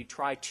doctrine, and you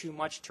try too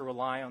much to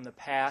rely on the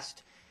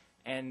past.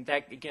 And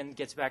that, again,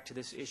 gets back to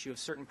this issue of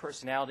certain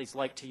personalities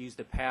like to use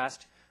the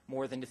past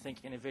more than to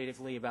think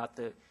innovatively about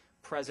the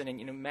present. And,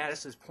 you know,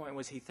 Mattis's point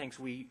was he thinks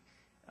the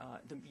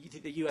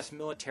U.S.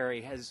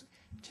 military has,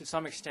 to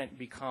some extent,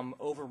 become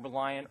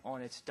over-reliant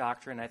on its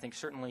doctrine. I think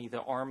certainly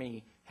the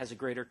Army has a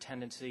greater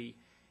tendency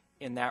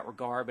in that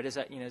regard. But as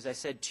I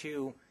said,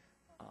 too,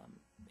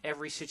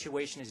 every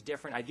situation is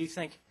different. I do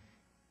think,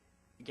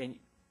 again,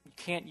 you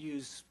can't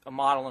use a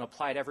model and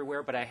apply it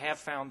everywhere, but I have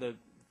found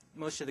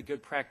most of the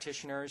good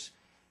practitioners,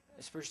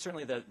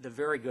 certainly the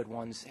very good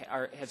ones,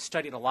 have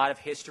studied a lot of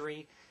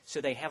history, so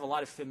they have a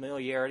lot of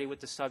familiarity with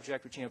the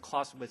subject, which, you know,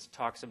 Clausewitz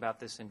talks about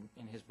this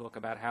in his book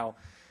about how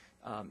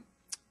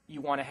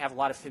you want to have a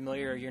lot of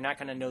familiarity. You're not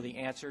going to know the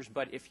answers,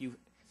 but if you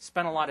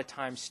spend a lot of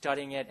time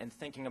studying it and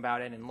thinking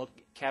about it and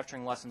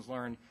capturing lessons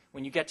learned,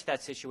 when you get to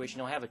that situation,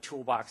 you'll have a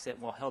toolbox that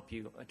will help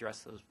you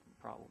address those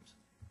problems.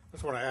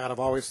 That's what I add. I've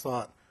always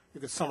thought you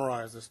could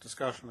summarize this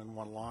discussion in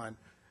one line.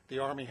 The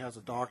Army has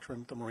a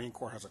doctrine, the Marine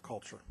Corps has a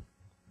culture.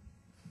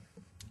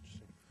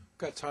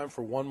 Got time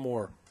for one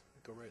more.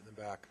 Go right in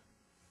the back.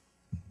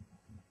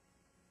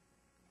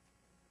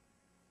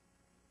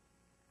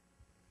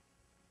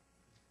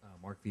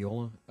 Mark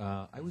Viola.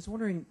 I was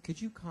wondering,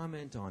 could you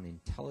comment on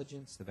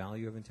intelligence, the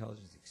value of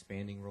intelligence, the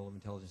expanding role of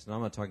intelligence? And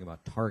I'm not talking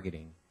about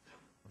targeting.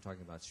 I'm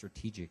talking about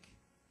strategic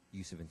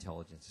use of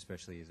intelligence,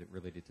 especially as it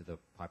related to the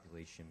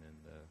population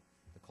and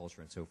the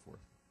culture and so forth.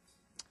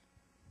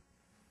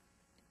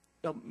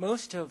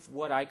 Most of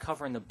what I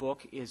cover in the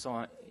book is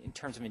in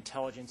terms of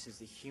intelligence, is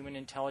the human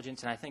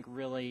intelligence, and I think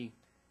really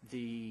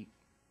the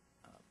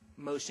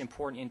most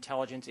important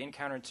intelligence in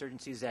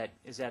counterinsurgency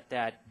is at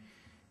that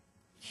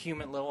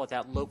human level, at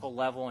that local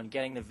level, and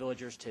getting the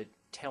villagers to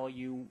tell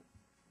you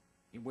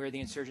where the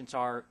insurgents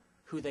are,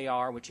 who they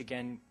are, which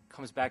again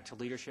comes back to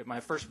leadership.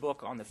 My first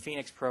book on the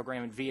Phoenix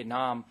program in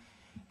Vietnam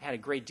had a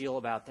great deal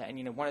about that, and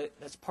you know,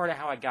 that's part of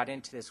how I got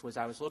into this. Was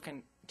I was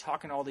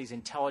talking to all these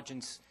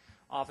intelligence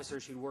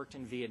officers who worked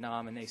in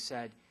Vietnam, and they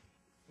said,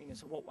 you know,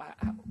 so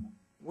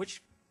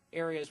which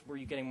areas were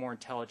you getting more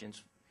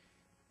intelligence?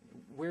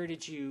 Where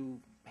did you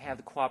have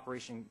the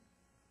cooperation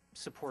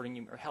supporting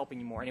you or helping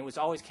you more? And it was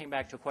always came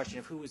back to a question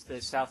of who was the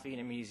South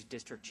Vietnamese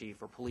district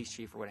chief or police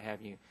chief or what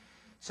have you.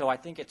 So I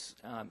think it's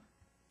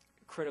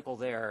critical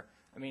there.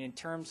 I mean, in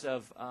terms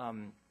of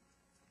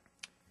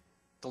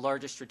the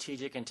largest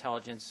strategic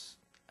intelligence,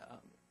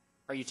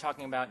 are you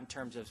talking about in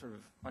terms of sort of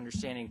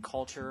understanding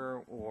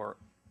culture or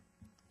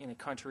in a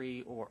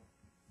country, or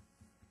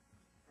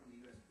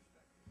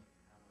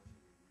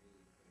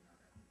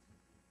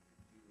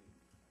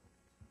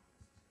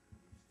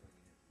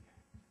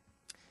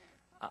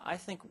I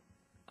think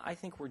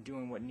we're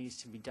doing what needs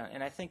to be done,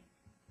 and I think,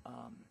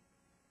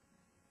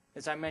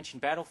 as I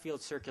mentioned,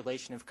 battlefield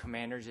circulation of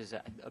commanders is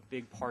a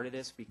big part of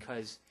this,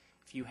 because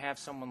if you have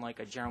someone like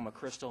a General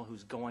McChrystal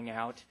who's going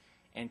out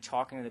and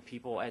talking to the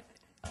people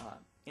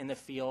in the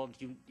field,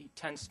 he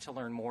tends to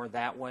learn more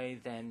that way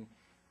than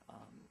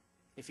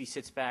if he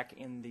sits back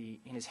in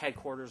his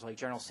headquarters, like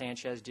General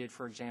Sanchez did,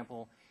 for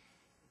example,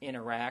 in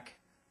Iraq.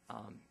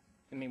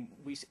 I mean,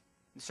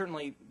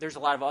 certainly there's a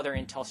lot of other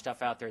intel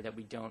stuff out there that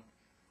we don't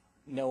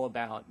know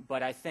about,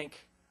 but I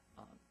think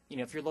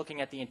if you're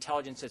looking at the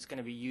intelligence that's going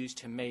to be used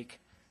to make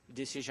the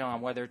decision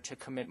on whether to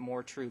commit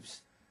more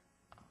troops,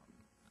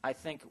 I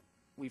think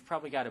we've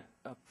probably got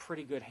a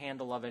pretty good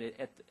handle of it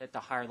at the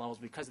higher levels,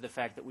 because of the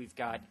fact that we've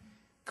got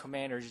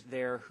commanders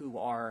there who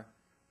are,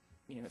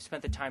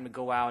 spent the time to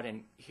go out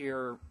and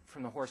hear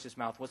from the horse's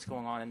mouth what's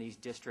going on in these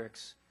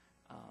districts.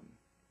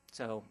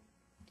 So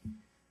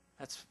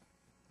that's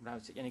what I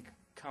would say. Any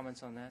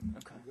comments on that?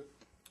 Okay.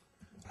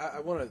 I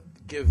want to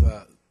give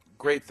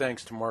great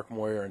thanks to Mark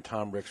Moyer and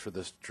Tom Ricks for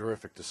this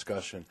terrific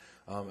discussion.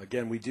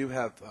 Again, we do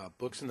have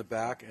books in the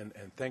back, and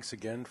thanks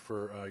again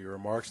for your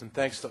remarks, and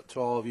thanks to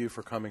all of you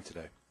for coming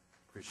today.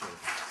 Appreciate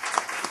it.